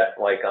mean that,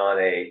 like on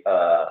a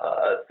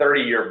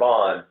 30-year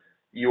bond,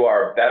 you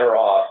are better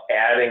off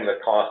adding the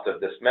cost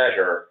of this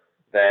measure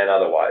than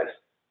otherwise.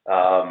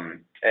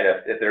 And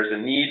if there's a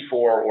need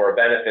for or a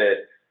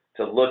benefit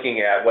to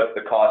looking at what's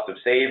the cost of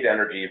saved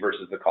energy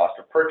versus the cost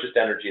of purchased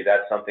energy,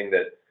 that's something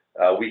that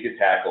we could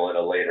tackle at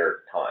a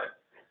later time.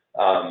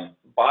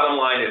 Bottom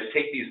line is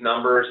take these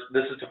numbers.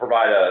 This is to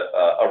provide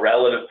a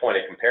relative point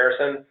of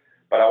comparison,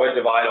 but I would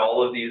divide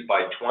all of these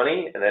by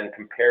 20 and then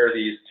compare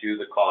these to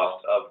the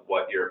cost of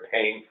what you're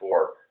paying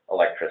for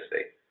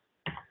electricity.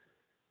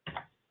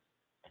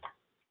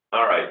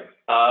 All right.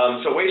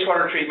 So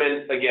wastewater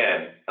treatment,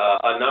 again,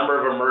 a number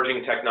of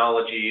emerging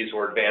technologies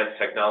or advanced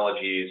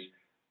technologies,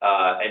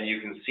 and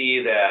you can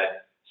see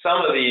that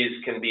some of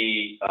these can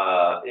be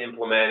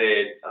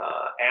implemented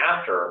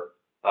after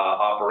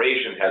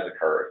operation has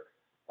occurred.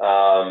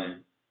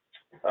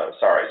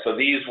 Sorry, so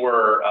these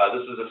were,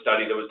 this is a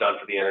study that was done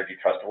for the Energy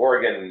Trust of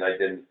Oregon, and I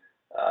didn't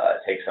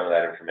take some of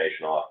that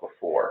information off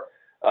before.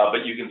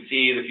 But you can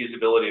see the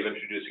feasibility of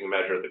introducing a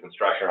measure at the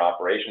construction or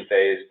operation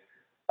phase.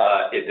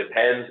 It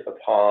depends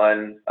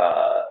upon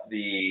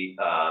the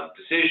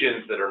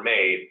decisions that are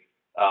made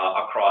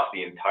across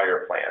the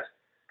entire plant,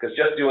 because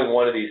just doing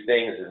one of these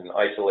things isn't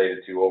isolated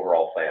to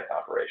overall plant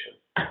operation.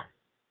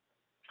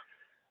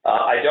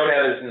 I don't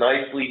have as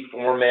nicely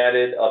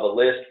formatted of a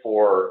list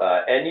for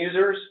end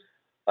users,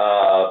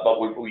 but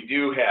what we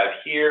do have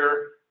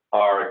here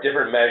are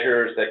different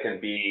measures that can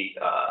be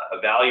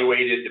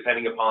evaluated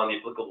depending upon the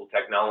applicable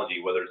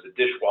technology, whether it's a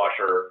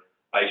dishwasher,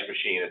 ice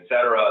machine, et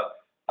cetera.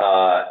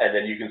 And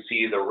then you can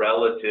see the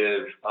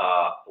relative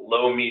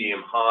low,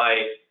 medium, high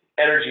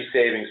energy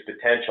savings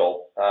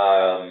potential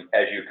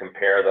as you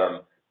compare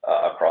them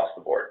across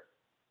the board.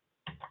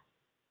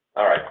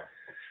 All right.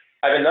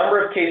 I have a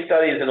number of case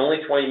studies in only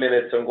 20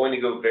 minutes, so I'm going to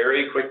go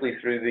very quickly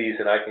through these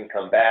and I can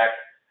come back.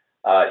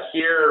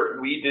 Here,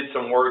 we did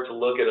some work to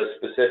look at a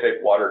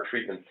specific water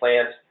treatment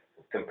plant,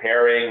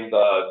 comparing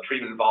the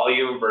treatment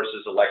volume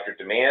versus electric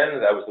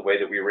demand. That was the way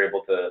that we were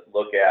able to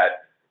look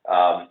at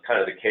kind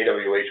of the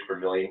kWh per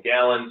million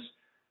gallons.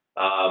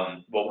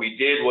 What we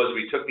did was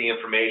we took the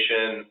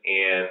information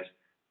and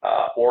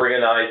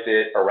organized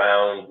it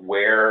around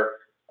where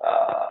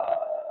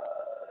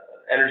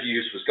energy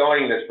use was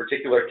going. In this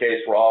particular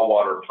case, raw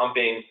water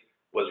pumping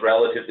was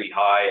relatively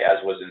high,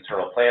 as was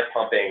internal plant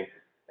pumping.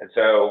 And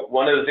so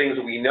one of the things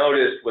that we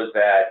noticed was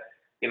that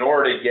in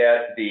order to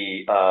get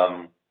the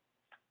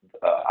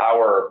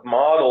our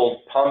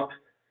modeled pump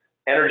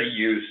energy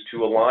use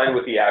to align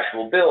with the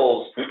actual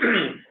bills,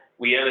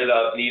 we ended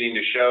up needing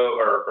to show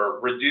or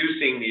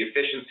reducing the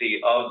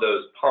efficiency of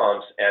those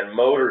pumps and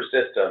motor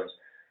systems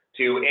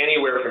to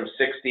anywhere from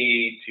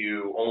 60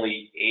 to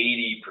only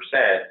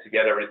 80% to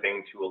get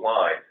everything to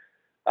align.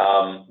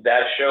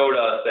 That showed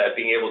us that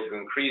being able to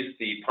increase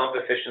the pump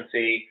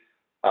efficiency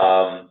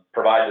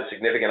provides a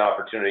significant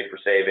opportunity for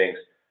savings,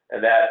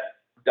 and that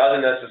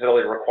doesn't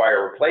necessarily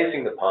require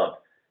replacing the pump.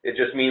 It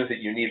just means that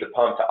you need the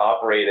pump to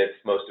operate at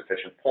its most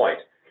efficient point.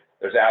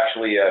 There's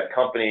actually a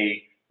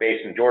company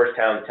based in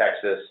Georgetown,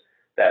 Texas,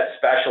 that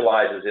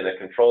specializes in a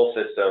control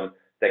system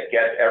that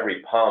gets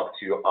every pump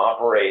to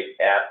operate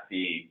at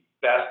the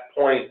best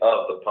point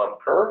of the pump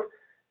curve,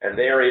 and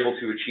they are able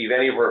to achieve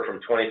anywhere from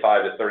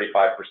 25 to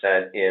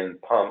 35% in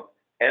pump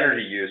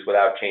energy use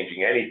without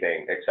changing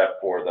anything except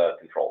for the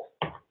controls.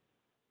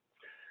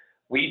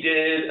 We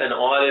did an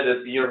audit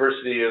at the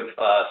University of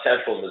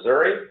Central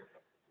Missouri.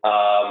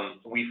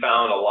 We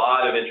found a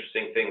lot of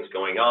interesting things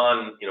going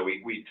on. You know,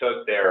 we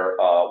took their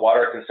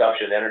water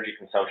consumption, energy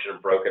consumption,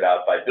 and broke it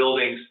out by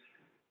buildings.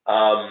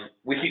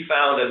 We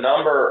found a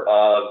number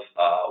of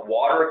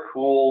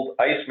water-cooled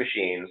ice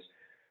machines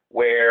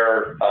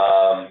where,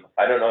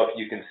 I don't know if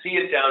you can see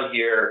it down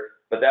here,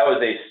 but that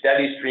was a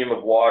steady stream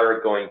of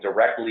water going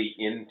directly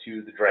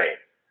into the drain.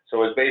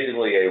 So it was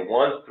basically a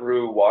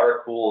once-through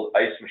water-cooled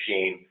ice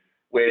machine,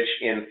 which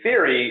in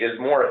theory is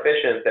more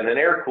efficient than an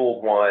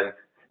air-cooled one,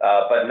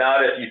 but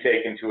not if you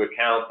take into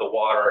account the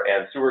water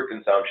and sewer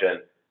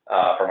consumption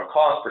from a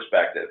cost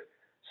perspective.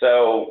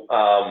 So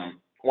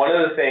one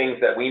of the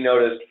things that we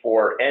noticed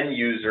for end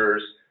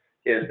users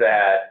is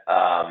that,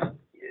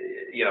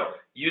 you know,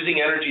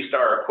 using Energy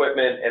Star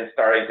equipment and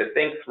starting to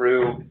think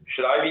through,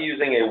 should I be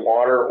using a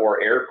water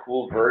or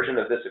air-cooled version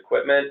of this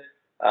equipment?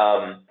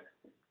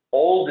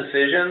 Old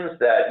decisions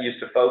that used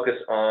to focus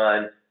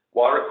on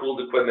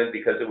water-cooled equipment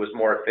because it was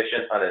more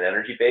efficient on an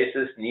energy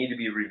basis need to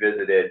be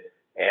revisited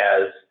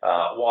as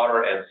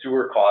water and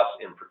sewer costs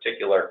in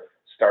particular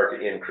start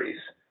to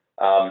increase.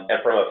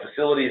 And from a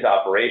facilities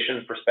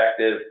operations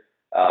perspective,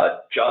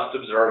 just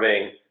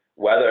observing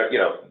whether, you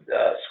know,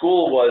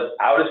 school was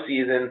out of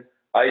season,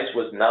 ice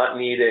was not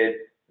needed,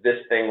 this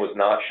thing was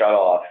not shut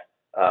off.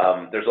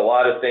 There's a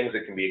lot of things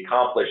that can be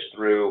accomplished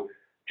through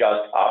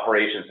just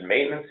operations and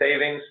maintenance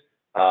savings.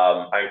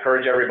 I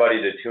encourage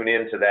everybody to tune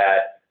in to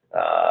that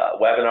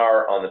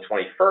webinar on the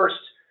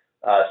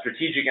 21st.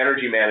 Strategic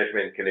energy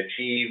management can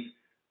achieve,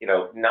 you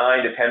know,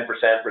 9 to 10%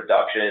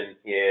 reduction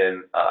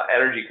in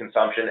energy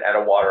consumption at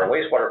a water and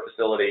wastewater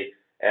facility,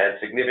 and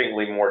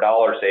significantly more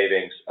dollar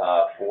savings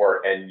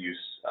for end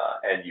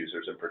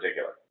users in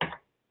particular.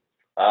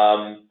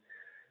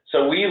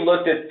 So we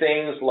looked at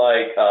things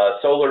like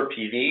solar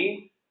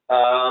PV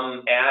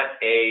at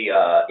a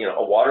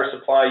water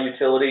supply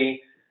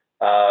utility.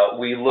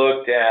 We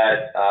looked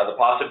at the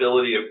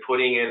possibility of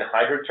putting in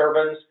hydro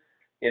turbines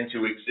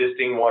into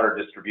existing water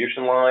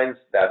distribution lines.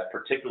 That's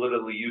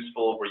particularly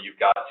useful where you've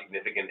got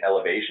significant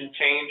elevation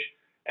change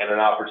and an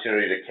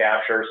opportunity to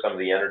capture some of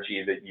the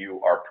energy that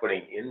you are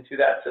putting into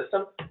that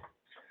system.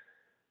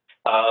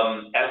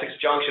 Essex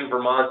Junction,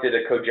 Vermont did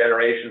a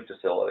cogeneration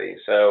facility.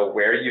 So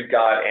where you've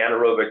got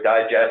anaerobic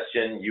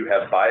digestion, you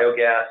have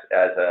biogas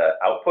as an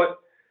output,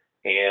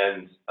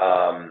 and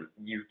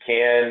you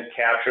can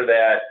capture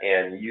that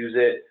and use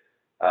it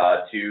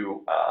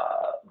to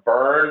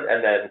burn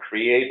and then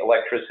create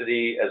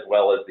electricity as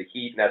well as the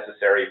heat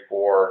necessary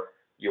for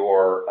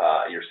your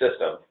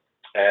system.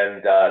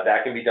 And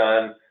that can be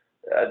done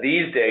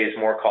these days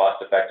more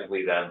cost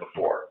effectively than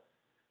before.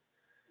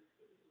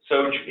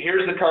 So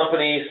here's the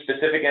company,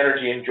 Specific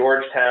Energy in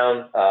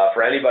Georgetown.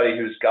 For anybody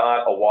who's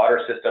got a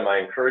water system, I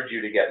encourage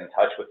you to get in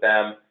touch with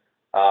them.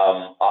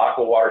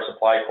 Aqua Water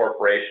Supply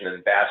Corporation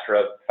in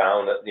Bastrop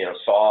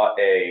saw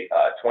a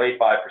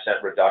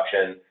 25%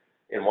 reduction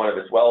in one of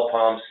its well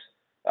pumps,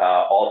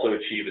 also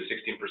achieved a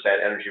 16%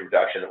 energy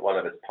reduction at one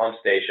of its pump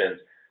stations.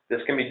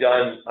 This can be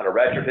done on a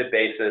retrofit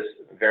basis,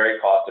 very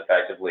cost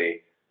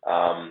effectively.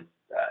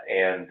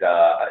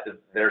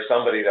 There's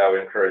somebody that I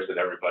would encourage that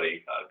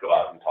everybody go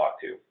out and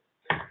talk to.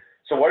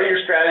 So what are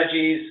your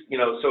strategies?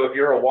 So if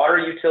you're a water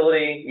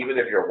utility, even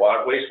if you're a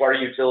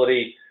wastewater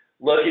utility,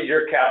 look at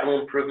your capital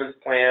improvements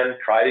plan,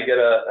 try to get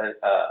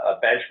a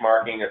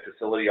benchmarking, a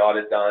facility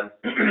audit done,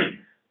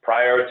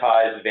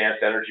 prioritize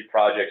advanced energy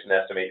projects and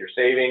estimate your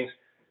savings.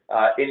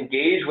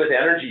 Engage with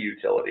energy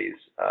utilities.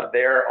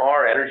 There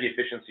are energy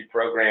efficiency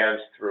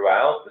programs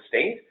throughout the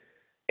state,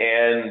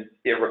 and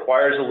it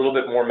requires a little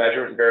bit more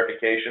measurement and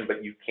verification,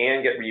 but you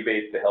can get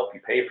rebates to help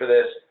you pay for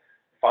this.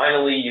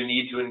 Finally, you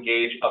need to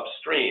engage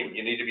upstream.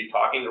 You need to be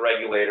talking to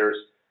regulators,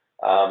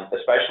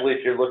 especially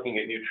if you're looking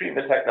at new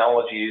treatment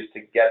technologies, to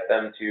get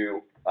them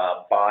to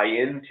buy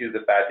into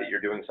the fact that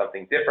you're doing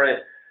something different.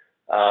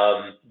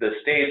 The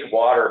state's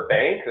water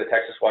bank, the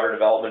Texas Water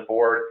Development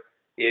Board,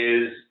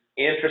 is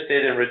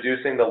interested in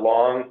reducing the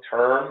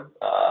long-term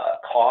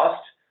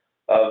cost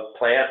of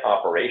plant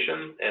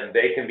operation, and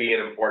they can be an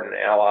important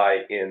ally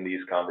in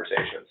these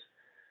conversations.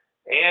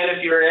 And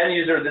if you're an end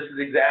user, this is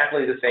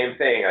exactly the same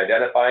thing.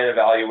 Identify and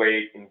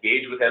evaluate,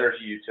 engage with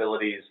energy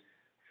utilities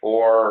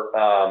for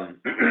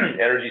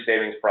energy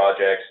savings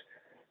projects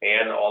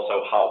and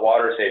also hot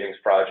water savings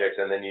projects,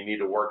 and then you need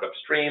to work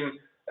upstream,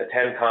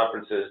 attend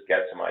conferences,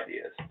 get some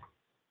ideas.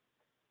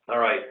 All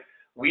right,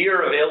 we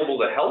are available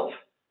to help.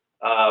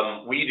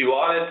 We do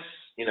audits.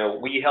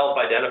 We help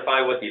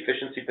identify what the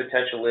efficiency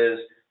potential is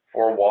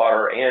for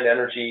water and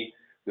energy.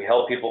 We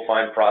help people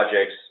find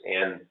projects,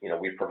 and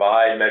we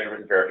provide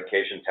measurement and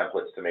verification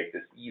templates to make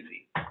this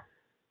easy.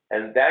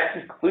 And that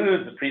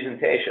concludes the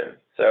presentation.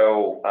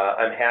 So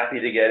I'm happy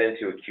to get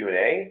into a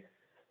Q&A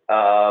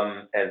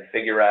and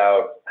figure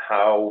out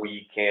how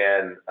we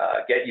can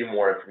get you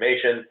more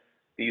information.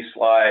 These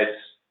slides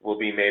will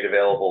be made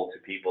available to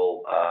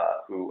people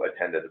who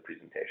attended the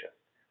presentation.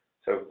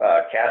 So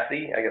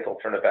Cassidy, I guess I'll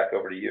turn it back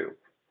over to you.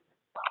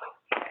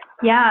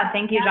 Yeah,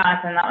 thank you,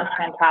 Jonathan. That was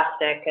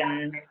fantastic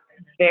and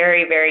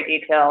very, very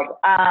detailed.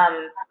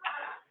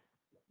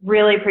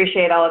 Really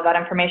appreciate all of that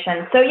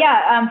information. So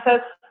yeah,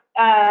 folks,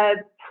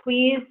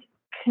 please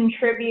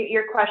contribute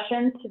your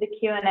questions to the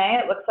Q&A.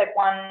 It looks like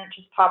one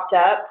just popped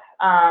up.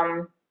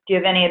 Do you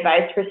have any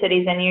advice for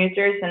cities and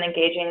users in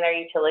engaging their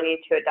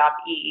utility to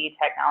adopt EE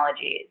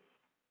technologies?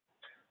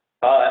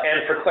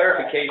 And for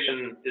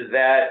clarification, is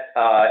that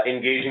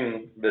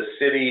engaging the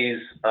city's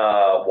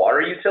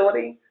water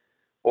utility,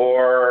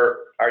 or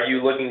are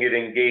you looking at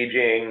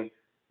engaging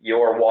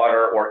your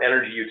water or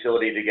energy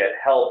utility to get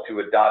help to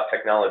adopt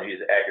technologies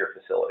at your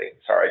facility?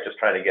 Sorry, just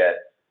trying to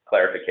get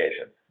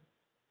clarification.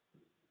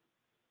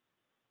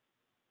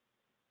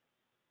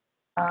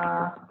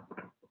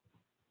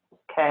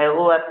 Okay,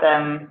 we'll let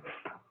them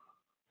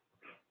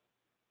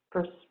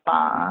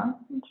respond.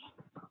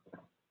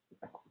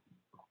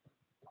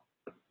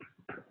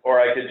 Or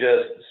I could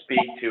just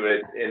speak to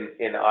it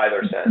in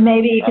either sense.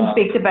 Maybe you can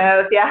speak to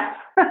both, yeah.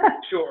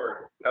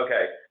 Sure,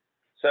 okay.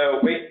 So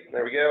wait,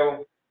 there we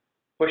go.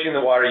 Pushing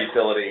the water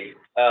utility.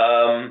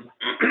 Oh,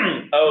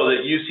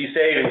 that you see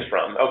savings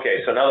from.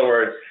 Okay, so in other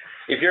words,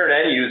 if you're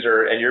an end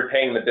user and you're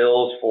paying the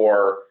bills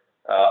for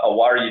a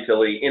water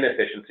utility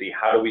inefficiency,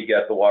 how do we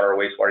get the water or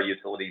wastewater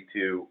utility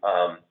to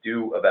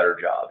do a better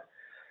job?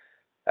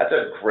 That's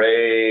a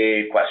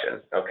great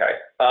question, okay.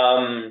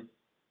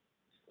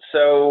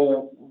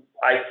 So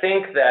I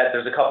think that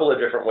there's a couple of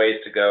different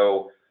ways to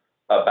go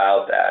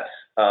about that.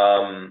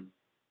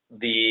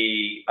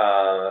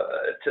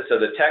 So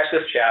the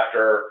Texas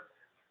chapter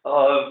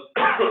of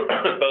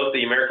both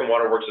the American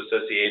Water Works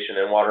Association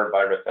and Water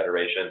Environment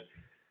Federation,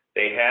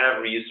 they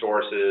have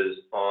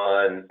resources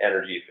on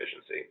energy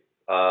efficiency.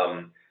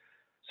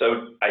 So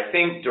I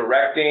think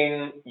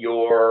directing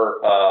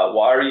your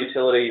water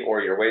utility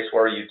or your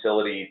wastewater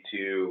utility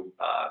to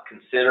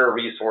consider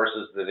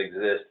resources that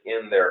exist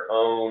in their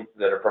own,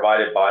 that are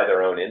provided by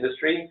their own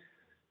industry,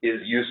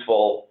 is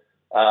useful.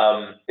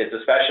 It's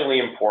especially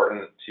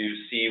important to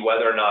see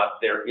whether or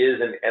not there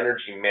is an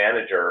energy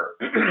manager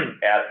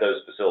at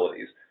those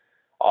facilities.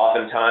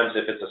 Oftentimes,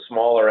 if it's a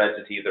smaller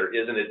entity, there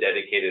isn't a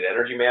dedicated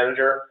energy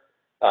manager.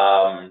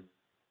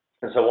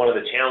 And so one of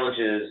the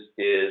challenges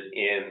is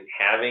in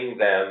having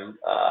them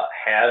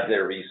have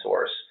their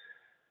resource.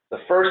 the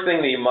first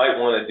thing that you might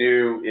want to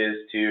do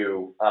is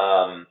to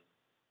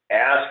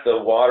ask the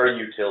water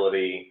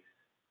utility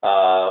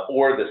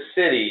or the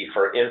city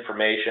for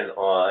information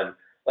on,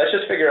 let's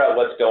just figure out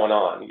what's going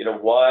on. You know,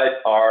 what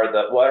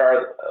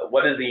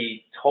is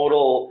the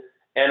total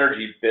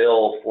energy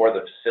bill for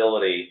the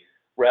facility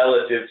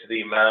relative to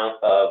the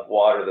amount of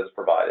water that's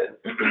provided?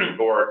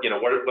 Or, you know,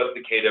 what's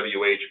the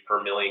kWh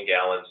per million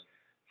gallons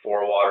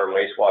for water and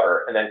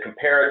wastewater, and then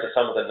compare it to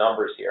some of the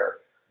numbers here.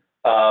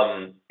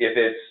 If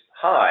it's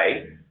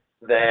high,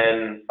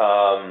 then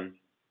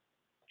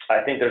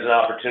I think there's an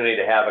opportunity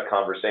to have a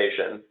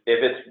conversation.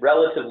 If it's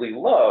relatively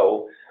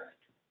low,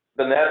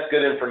 then that's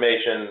good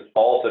information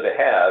also to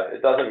have.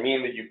 It doesn't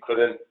mean that you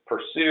couldn't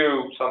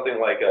pursue something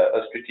like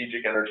a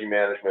strategic energy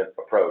management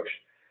approach.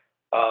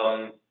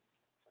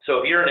 So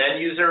if you're an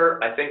end user,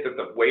 I think that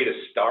the way to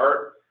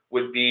start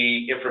would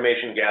be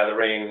information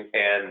gathering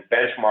and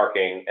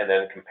benchmarking, and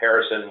then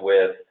comparison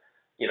with,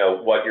 you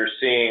know, what you're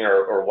seeing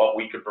or what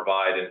we could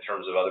provide in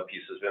terms of other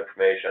pieces of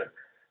information.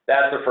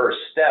 That's the first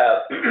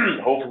step,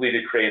 hopefully,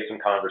 to create some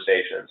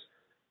conversations.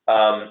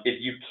 If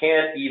you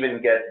can't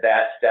even get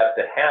that step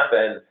to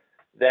happen,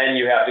 then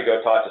you have to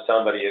go talk to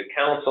somebody at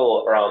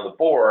council or on the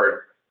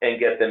board and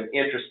get them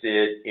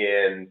interested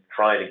in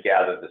trying to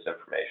gather this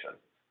information.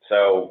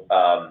 So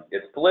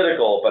it's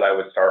political, but I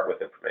would start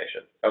with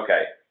information.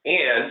 Okay,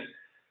 and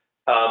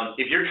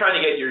if you're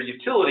trying to get your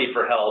utility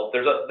for help,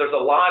 there's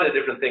a lot of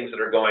different things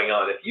that are going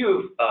on. If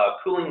you have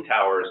cooling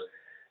towers,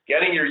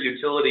 getting your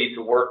utility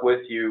to work with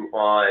you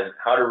on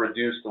how to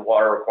reduce the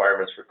water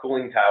requirements for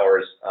cooling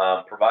towers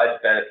provides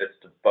benefits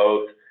to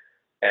both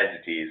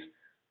entities.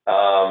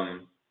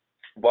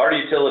 Water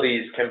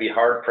utilities can be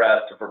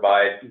hard-pressed to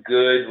provide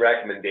good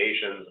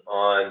recommendations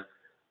on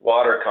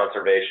water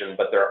conservation,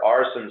 but there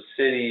are some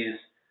cities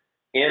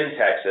in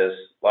Texas,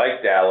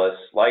 like Dallas,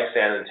 like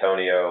San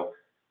Antonio,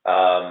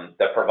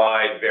 that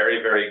provide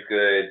very, very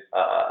good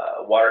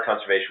water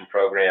conservation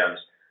programs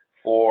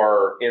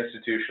for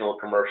institutional,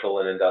 commercial,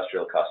 and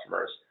industrial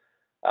customers.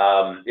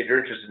 If you're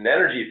interested in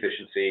energy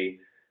efficiency,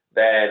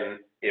 then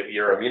if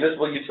you're a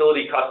municipal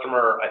utility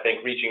customer, I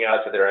think reaching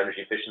out to their energy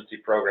efficiency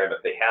program,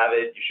 if they have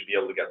it, you should be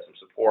able to get some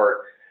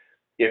support.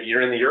 If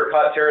you're in the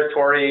ERCOT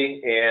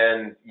territory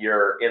and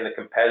you're in the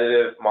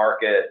competitive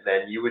market,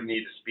 then you would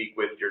need to speak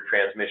with your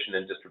transmission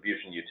and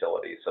distribution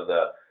utilities. So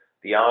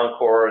the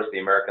Encores, the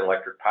American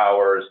Electric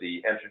Powers,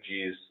 the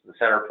Entergys, the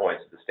center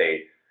points of the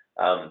state,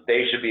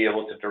 they should be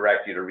able to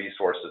direct you to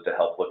resources to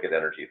help look at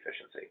energy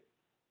efficiency.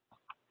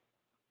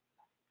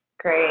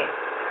 Great.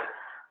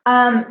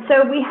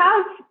 So we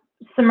have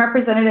some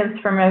representatives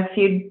from a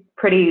few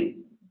pretty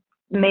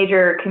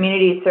major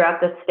communities throughout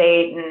the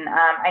state, and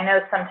I know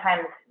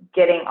sometimes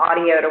getting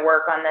audio to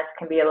work on this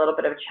can be a little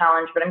bit of a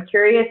challenge, but I'm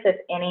curious if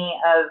any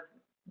of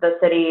the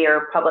city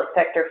or public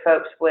sector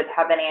folks would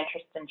have any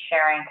interest in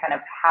sharing kind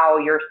of how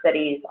your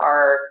cities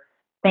are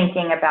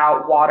thinking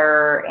about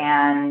water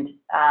and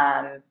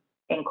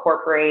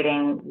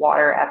incorporating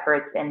water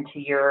efforts into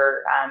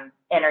your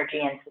energy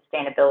and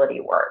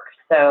sustainability work.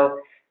 So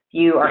if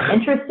you are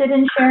interested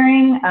in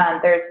sharing,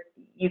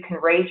 you can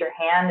raise your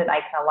hand and I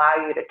can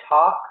allow you to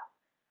talk,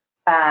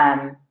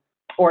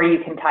 or you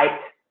can type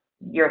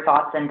your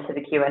thoughts into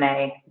the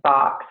Q&A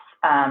box.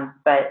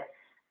 But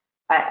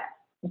I'm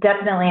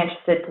definitely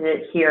interested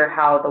to hear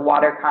how the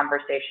water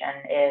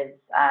conversation is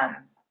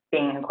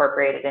being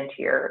incorporated into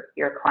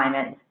your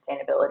climate and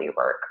sustainability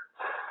work.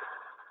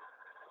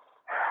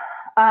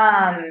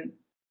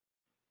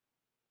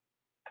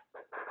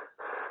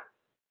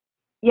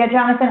 Yeah,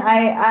 Jonathan,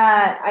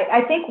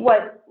 I think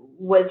what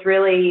was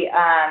really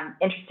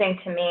interesting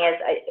to me is,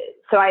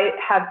 so I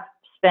have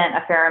spent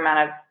a fair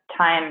amount of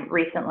time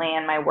recently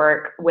in my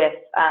work with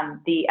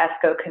the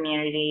ESCO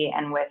community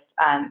and with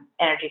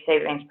energy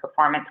savings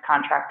performance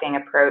contracting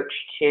approach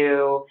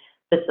to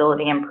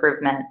facility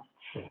improvements.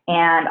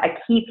 And I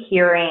keep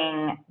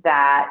hearing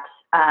that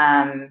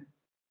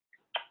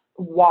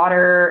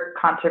water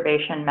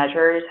conservation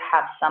measures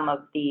have some of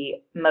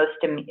the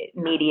most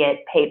immediate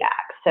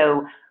payback.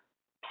 So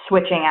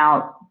switching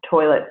out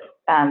toilets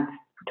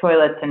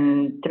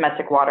and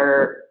domestic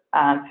water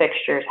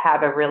fixtures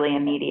have a really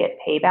immediate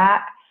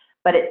payback.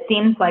 But it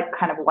seems like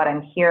kind of what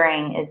I'm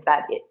hearing is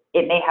that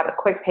it may have a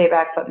quick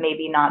payback, but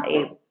maybe not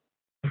a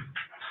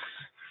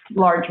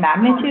large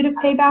magnitude of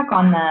payback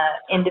on the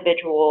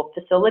individual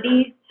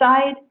facility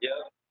side.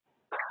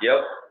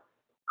 Yep.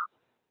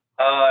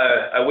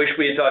 I wish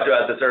we had talked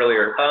about this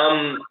earlier.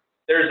 I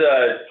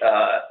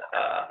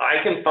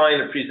can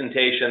find a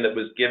presentation that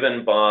was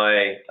given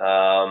by,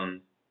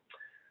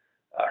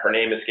 her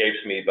name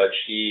escapes me, but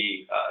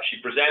she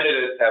presented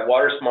it at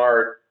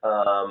WaterSmart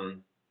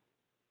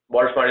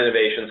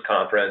Innovations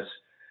Conference,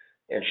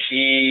 and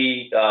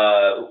she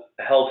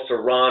helps to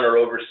run or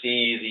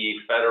oversee the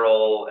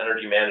Federal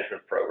Energy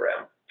Management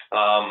Program.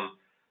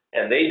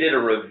 And they did a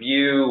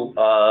review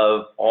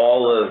of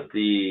all of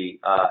the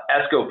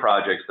ESCO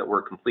projects that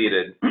were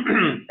completed,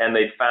 and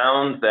they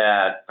found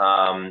that,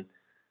 to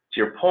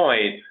your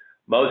point,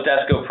 most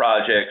ESCO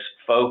projects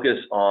focus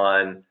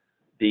on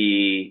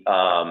the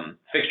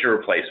fixture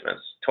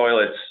replacements,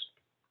 toilets,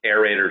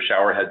 aerators,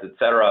 shower heads,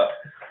 etc.,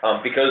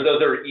 because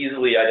those are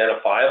easily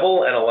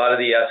identifiable, and a lot of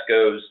the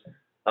ESCOs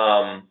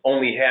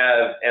only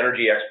have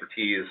energy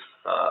expertise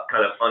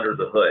kind of under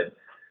the hood.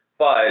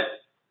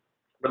 But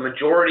the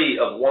majority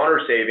of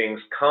water savings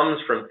comes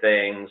from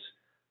things,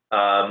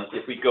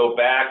 if we go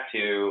back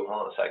to,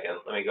 hold on a second,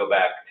 let me go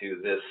back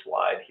to this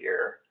slide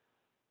here.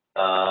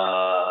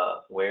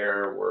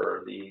 Where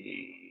were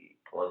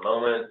one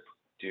moment,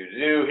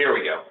 here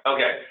we go.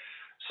 Okay,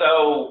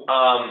 so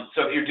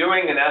if you're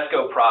doing an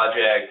ESCO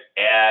project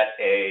at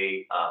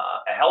a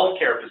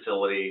healthcare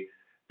facility,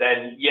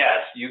 then yes,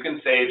 you can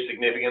save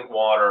significant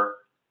water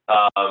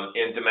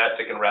in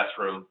domestic and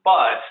restroom,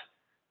 but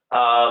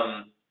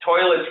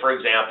toilets, for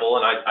example,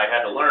 and I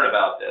had to learn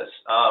about this,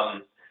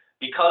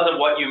 because of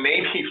what you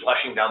may be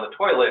flushing down the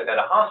toilet at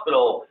a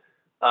hospital,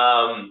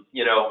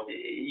 you know,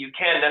 you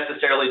can't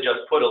necessarily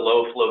just put a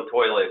low-flow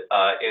toilet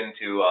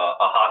into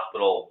a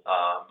hospital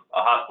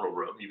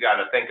room. You've got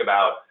to think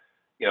about,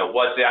 you know,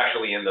 what's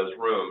actually in those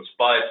rooms.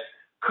 But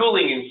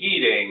cooling and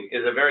heating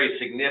is a very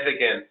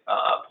significant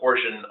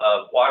portion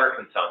of water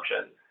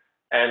consumption.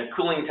 And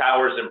cooling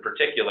towers in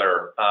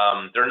particular,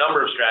 there are a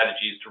number of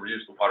strategies to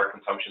reduce the water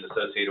consumption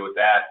associated with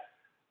that.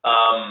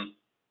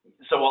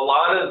 So a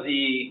lot of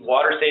the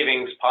water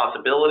savings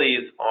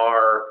possibilities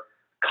are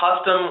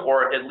custom,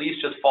 or at least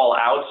just fall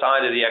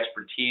outside of the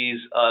expertise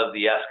of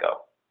the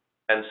ESCO.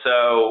 And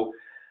so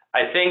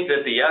I think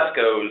that the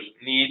ESCOs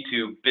need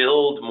to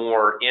build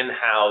more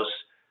in-house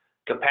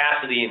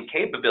capacity and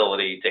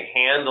capability to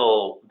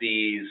handle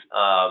these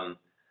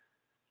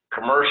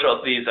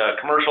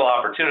commercial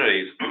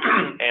opportunities.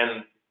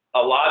 And a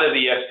lot of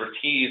the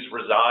expertise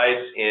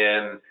resides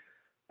in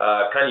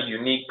kind of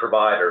unique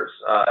providers.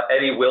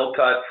 Eddie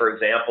Wilcutt, for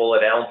example,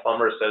 at Allen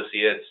Plummer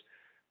Associates,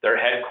 they're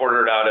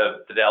headquartered out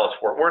of the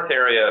Dallas-Fort Worth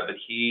area, but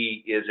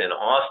he is in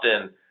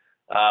Austin.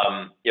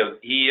 You know,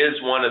 he is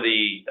one of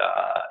the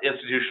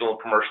institutional,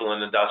 commercial,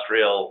 and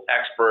industrial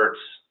experts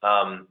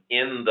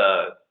in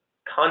the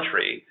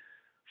country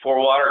for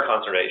water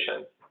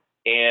conservation.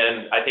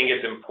 And I think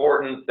it's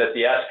important that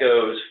the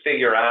ESCOs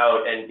figure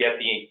out and get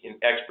the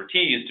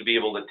expertise to be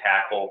able to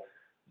tackle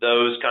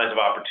those kinds of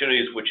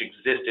opportunities which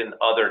exist in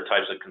other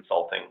types of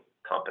consulting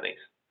companies.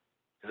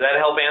 Does that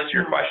help answer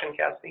your question,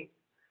 Cassie?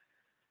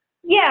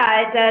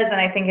 Yeah, it does,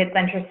 and I think it's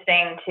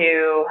interesting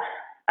to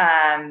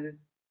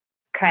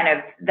kind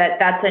of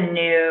that's a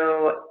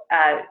new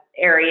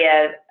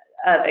area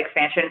of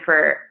expansion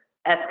for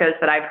ESCOs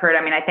that I've heard.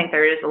 I mean, I think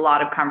there is a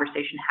lot of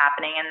conversation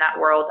happening in that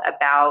world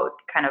about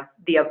kind of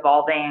the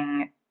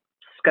evolving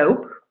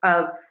scope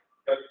of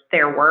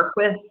their work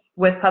with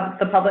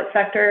the public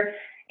sector,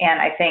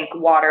 and I think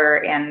water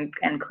and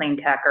clean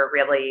tech are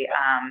really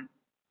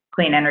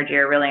clean energy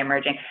are really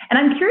emerging. And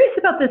I'm curious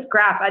about this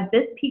graph.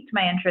 This piqued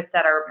my interest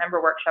at our member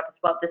workshop as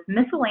well. This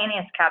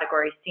miscellaneous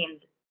category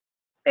seems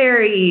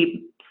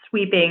very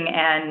sweeping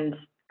and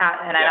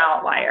an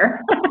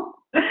outlier.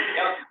 Yep.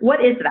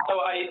 What is that? So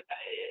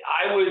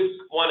I would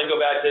want to go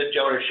back to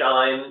Jonah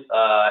Shine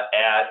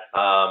at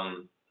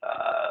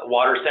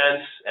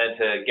WaterSense and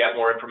to get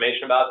more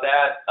information about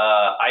that.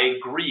 I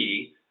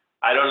agree.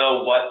 I don't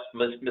know what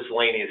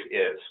miscellaneous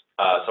is,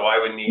 so I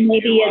would need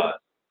maybe to. It's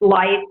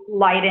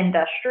light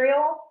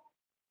industrial?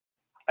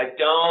 I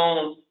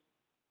don't.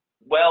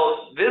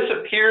 Well, this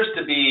appears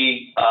to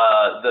be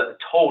the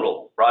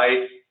total,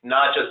 right?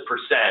 Not just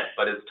percent,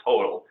 but it's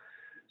total.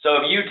 So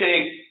if you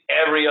take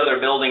every other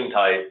building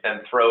type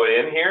and throw it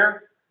in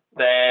here,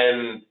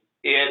 then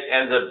it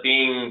ends up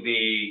being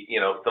the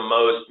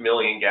most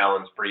million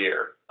gallons per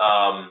year.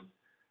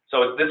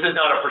 So this is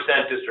not a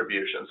percent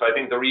distribution. So I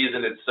think the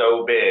reason it's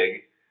so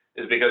big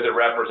is because it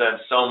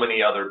represents so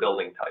many other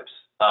building types.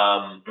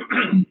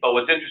 But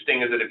what's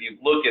interesting is that if you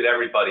look at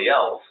everybody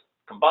else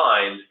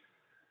combined,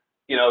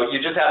 you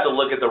just have to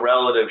look at the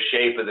relative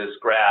shape of this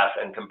graph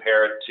and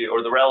compare it to,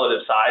 or the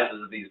relative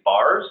sizes of these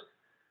bars,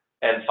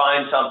 and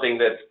find something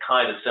that's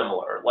kind of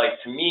similar. Like,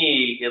 to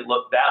me,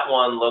 that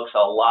one looks a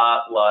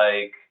lot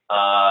like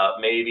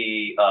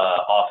maybe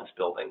office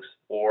buildings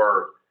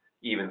or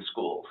even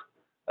schools.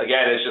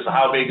 Again, it's just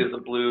how big is the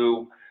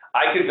blue.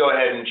 I could go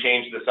ahead and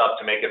change this up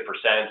to make it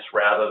percents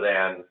rather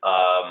than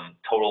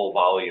total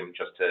volume,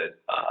 just to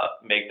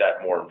make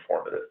that more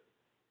informative.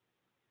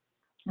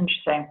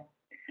 Interesting.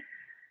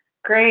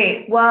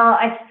 Great. Well,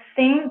 I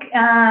think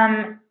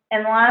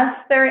unless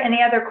there are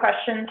any other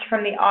questions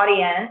from the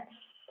audience,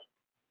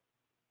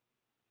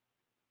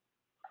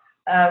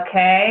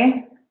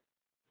 okay,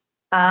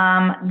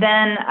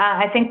 then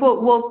I think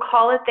we'll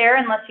call it there,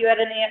 unless you had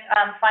any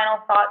final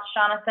thoughts,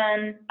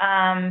 Jonathan,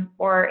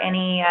 or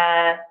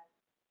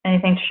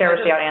anything to share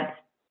with the audience.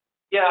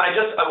 Yeah,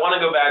 I want to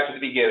go back to the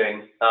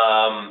beginning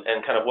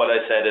and kind of what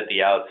I said at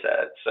the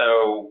outset.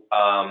 So,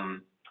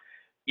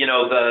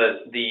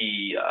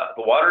 the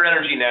Water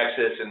Energy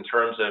Nexus, in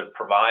terms of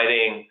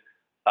providing,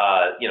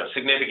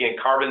 significant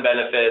carbon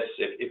benefits,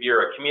 if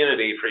you're a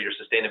community, for your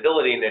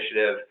sustainability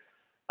initiative,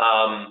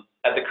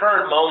 at the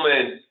current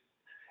moment,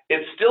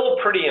 it's still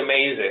pretty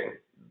amazing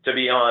to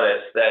be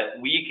honest, that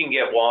we can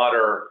get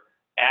water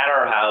at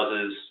our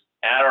houses,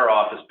 at our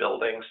office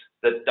buildings,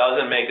 that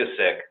doesn't make us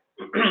sick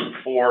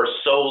for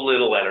so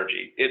little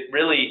energy. It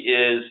really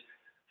is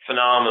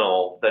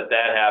phenomenal that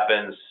that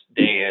happens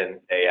day in,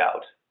 day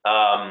out.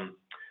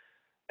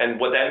 And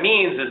what that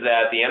means is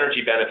that the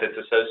energy benefits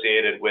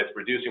associated with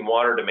reducing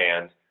water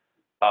demand,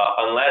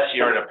 unless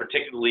you're in a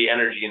particularly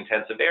energy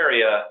intensive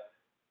area,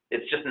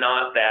 it's just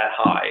not that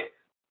high.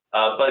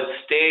 But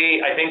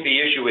I think the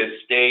issue is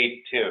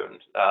stay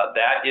tuned.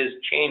 That is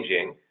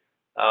changing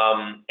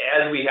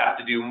as we have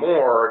to do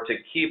more to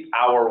keep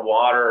our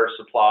water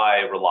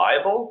supply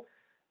reliable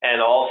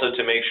and also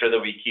to make sure that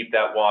we keep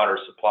that water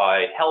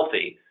supply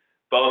healthy,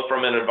 both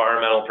from an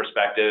environmental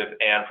perspective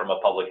and from a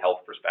public health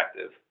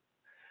perspective.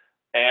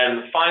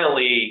 And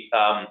finally,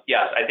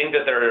 yes, I think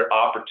that there are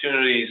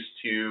opportunities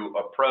to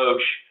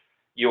approach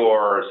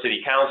your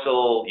city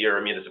council, your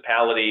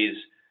municipalities,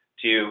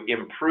 to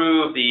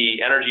improve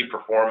the energy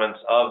performance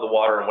of the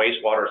water and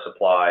wastewater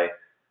supply.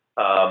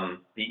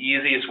 The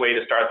easiest way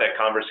to start that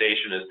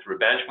conversation is through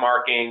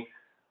benchmarking.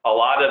 A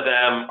lot of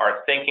them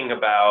are thinking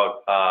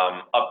about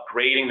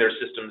upgrading their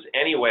systems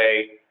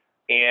anyway,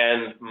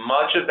 and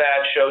much of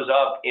that shows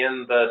up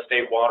in the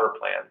state water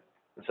plan.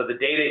 And so the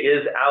data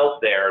is out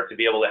there to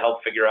be able to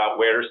help figure out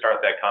where to start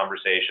that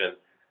conversation.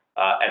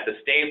 At the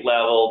state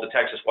level, the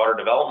Texas Water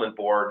Development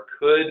Board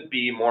could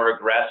be more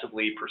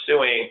aggressively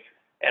pursuing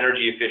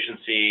energy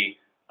efficiency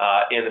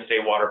in the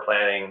state water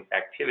planning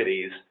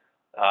activities.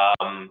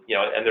 And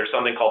there's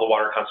something called the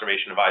Water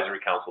Conservation Advisory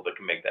Council that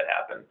can make that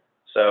happen.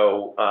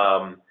 So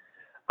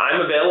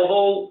I'm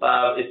available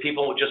if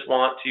people just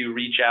want to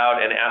reach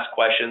out and ask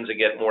questions and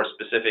get more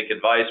specific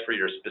advice for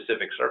your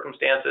specific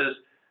circumstances.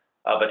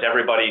 But to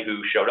everybody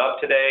who showed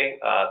up today,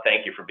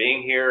 thank you for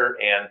being here,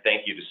 and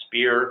thank you to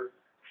SPEAR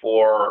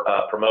for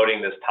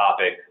promoting this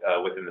topic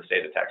within the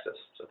state of Texas.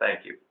 So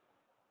thank you.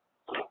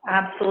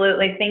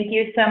 Absolutely. Thank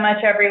you so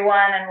much,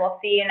 everyone, and we'll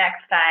see you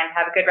next time.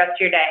 Have a good rest of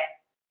your day.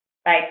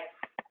 Bye.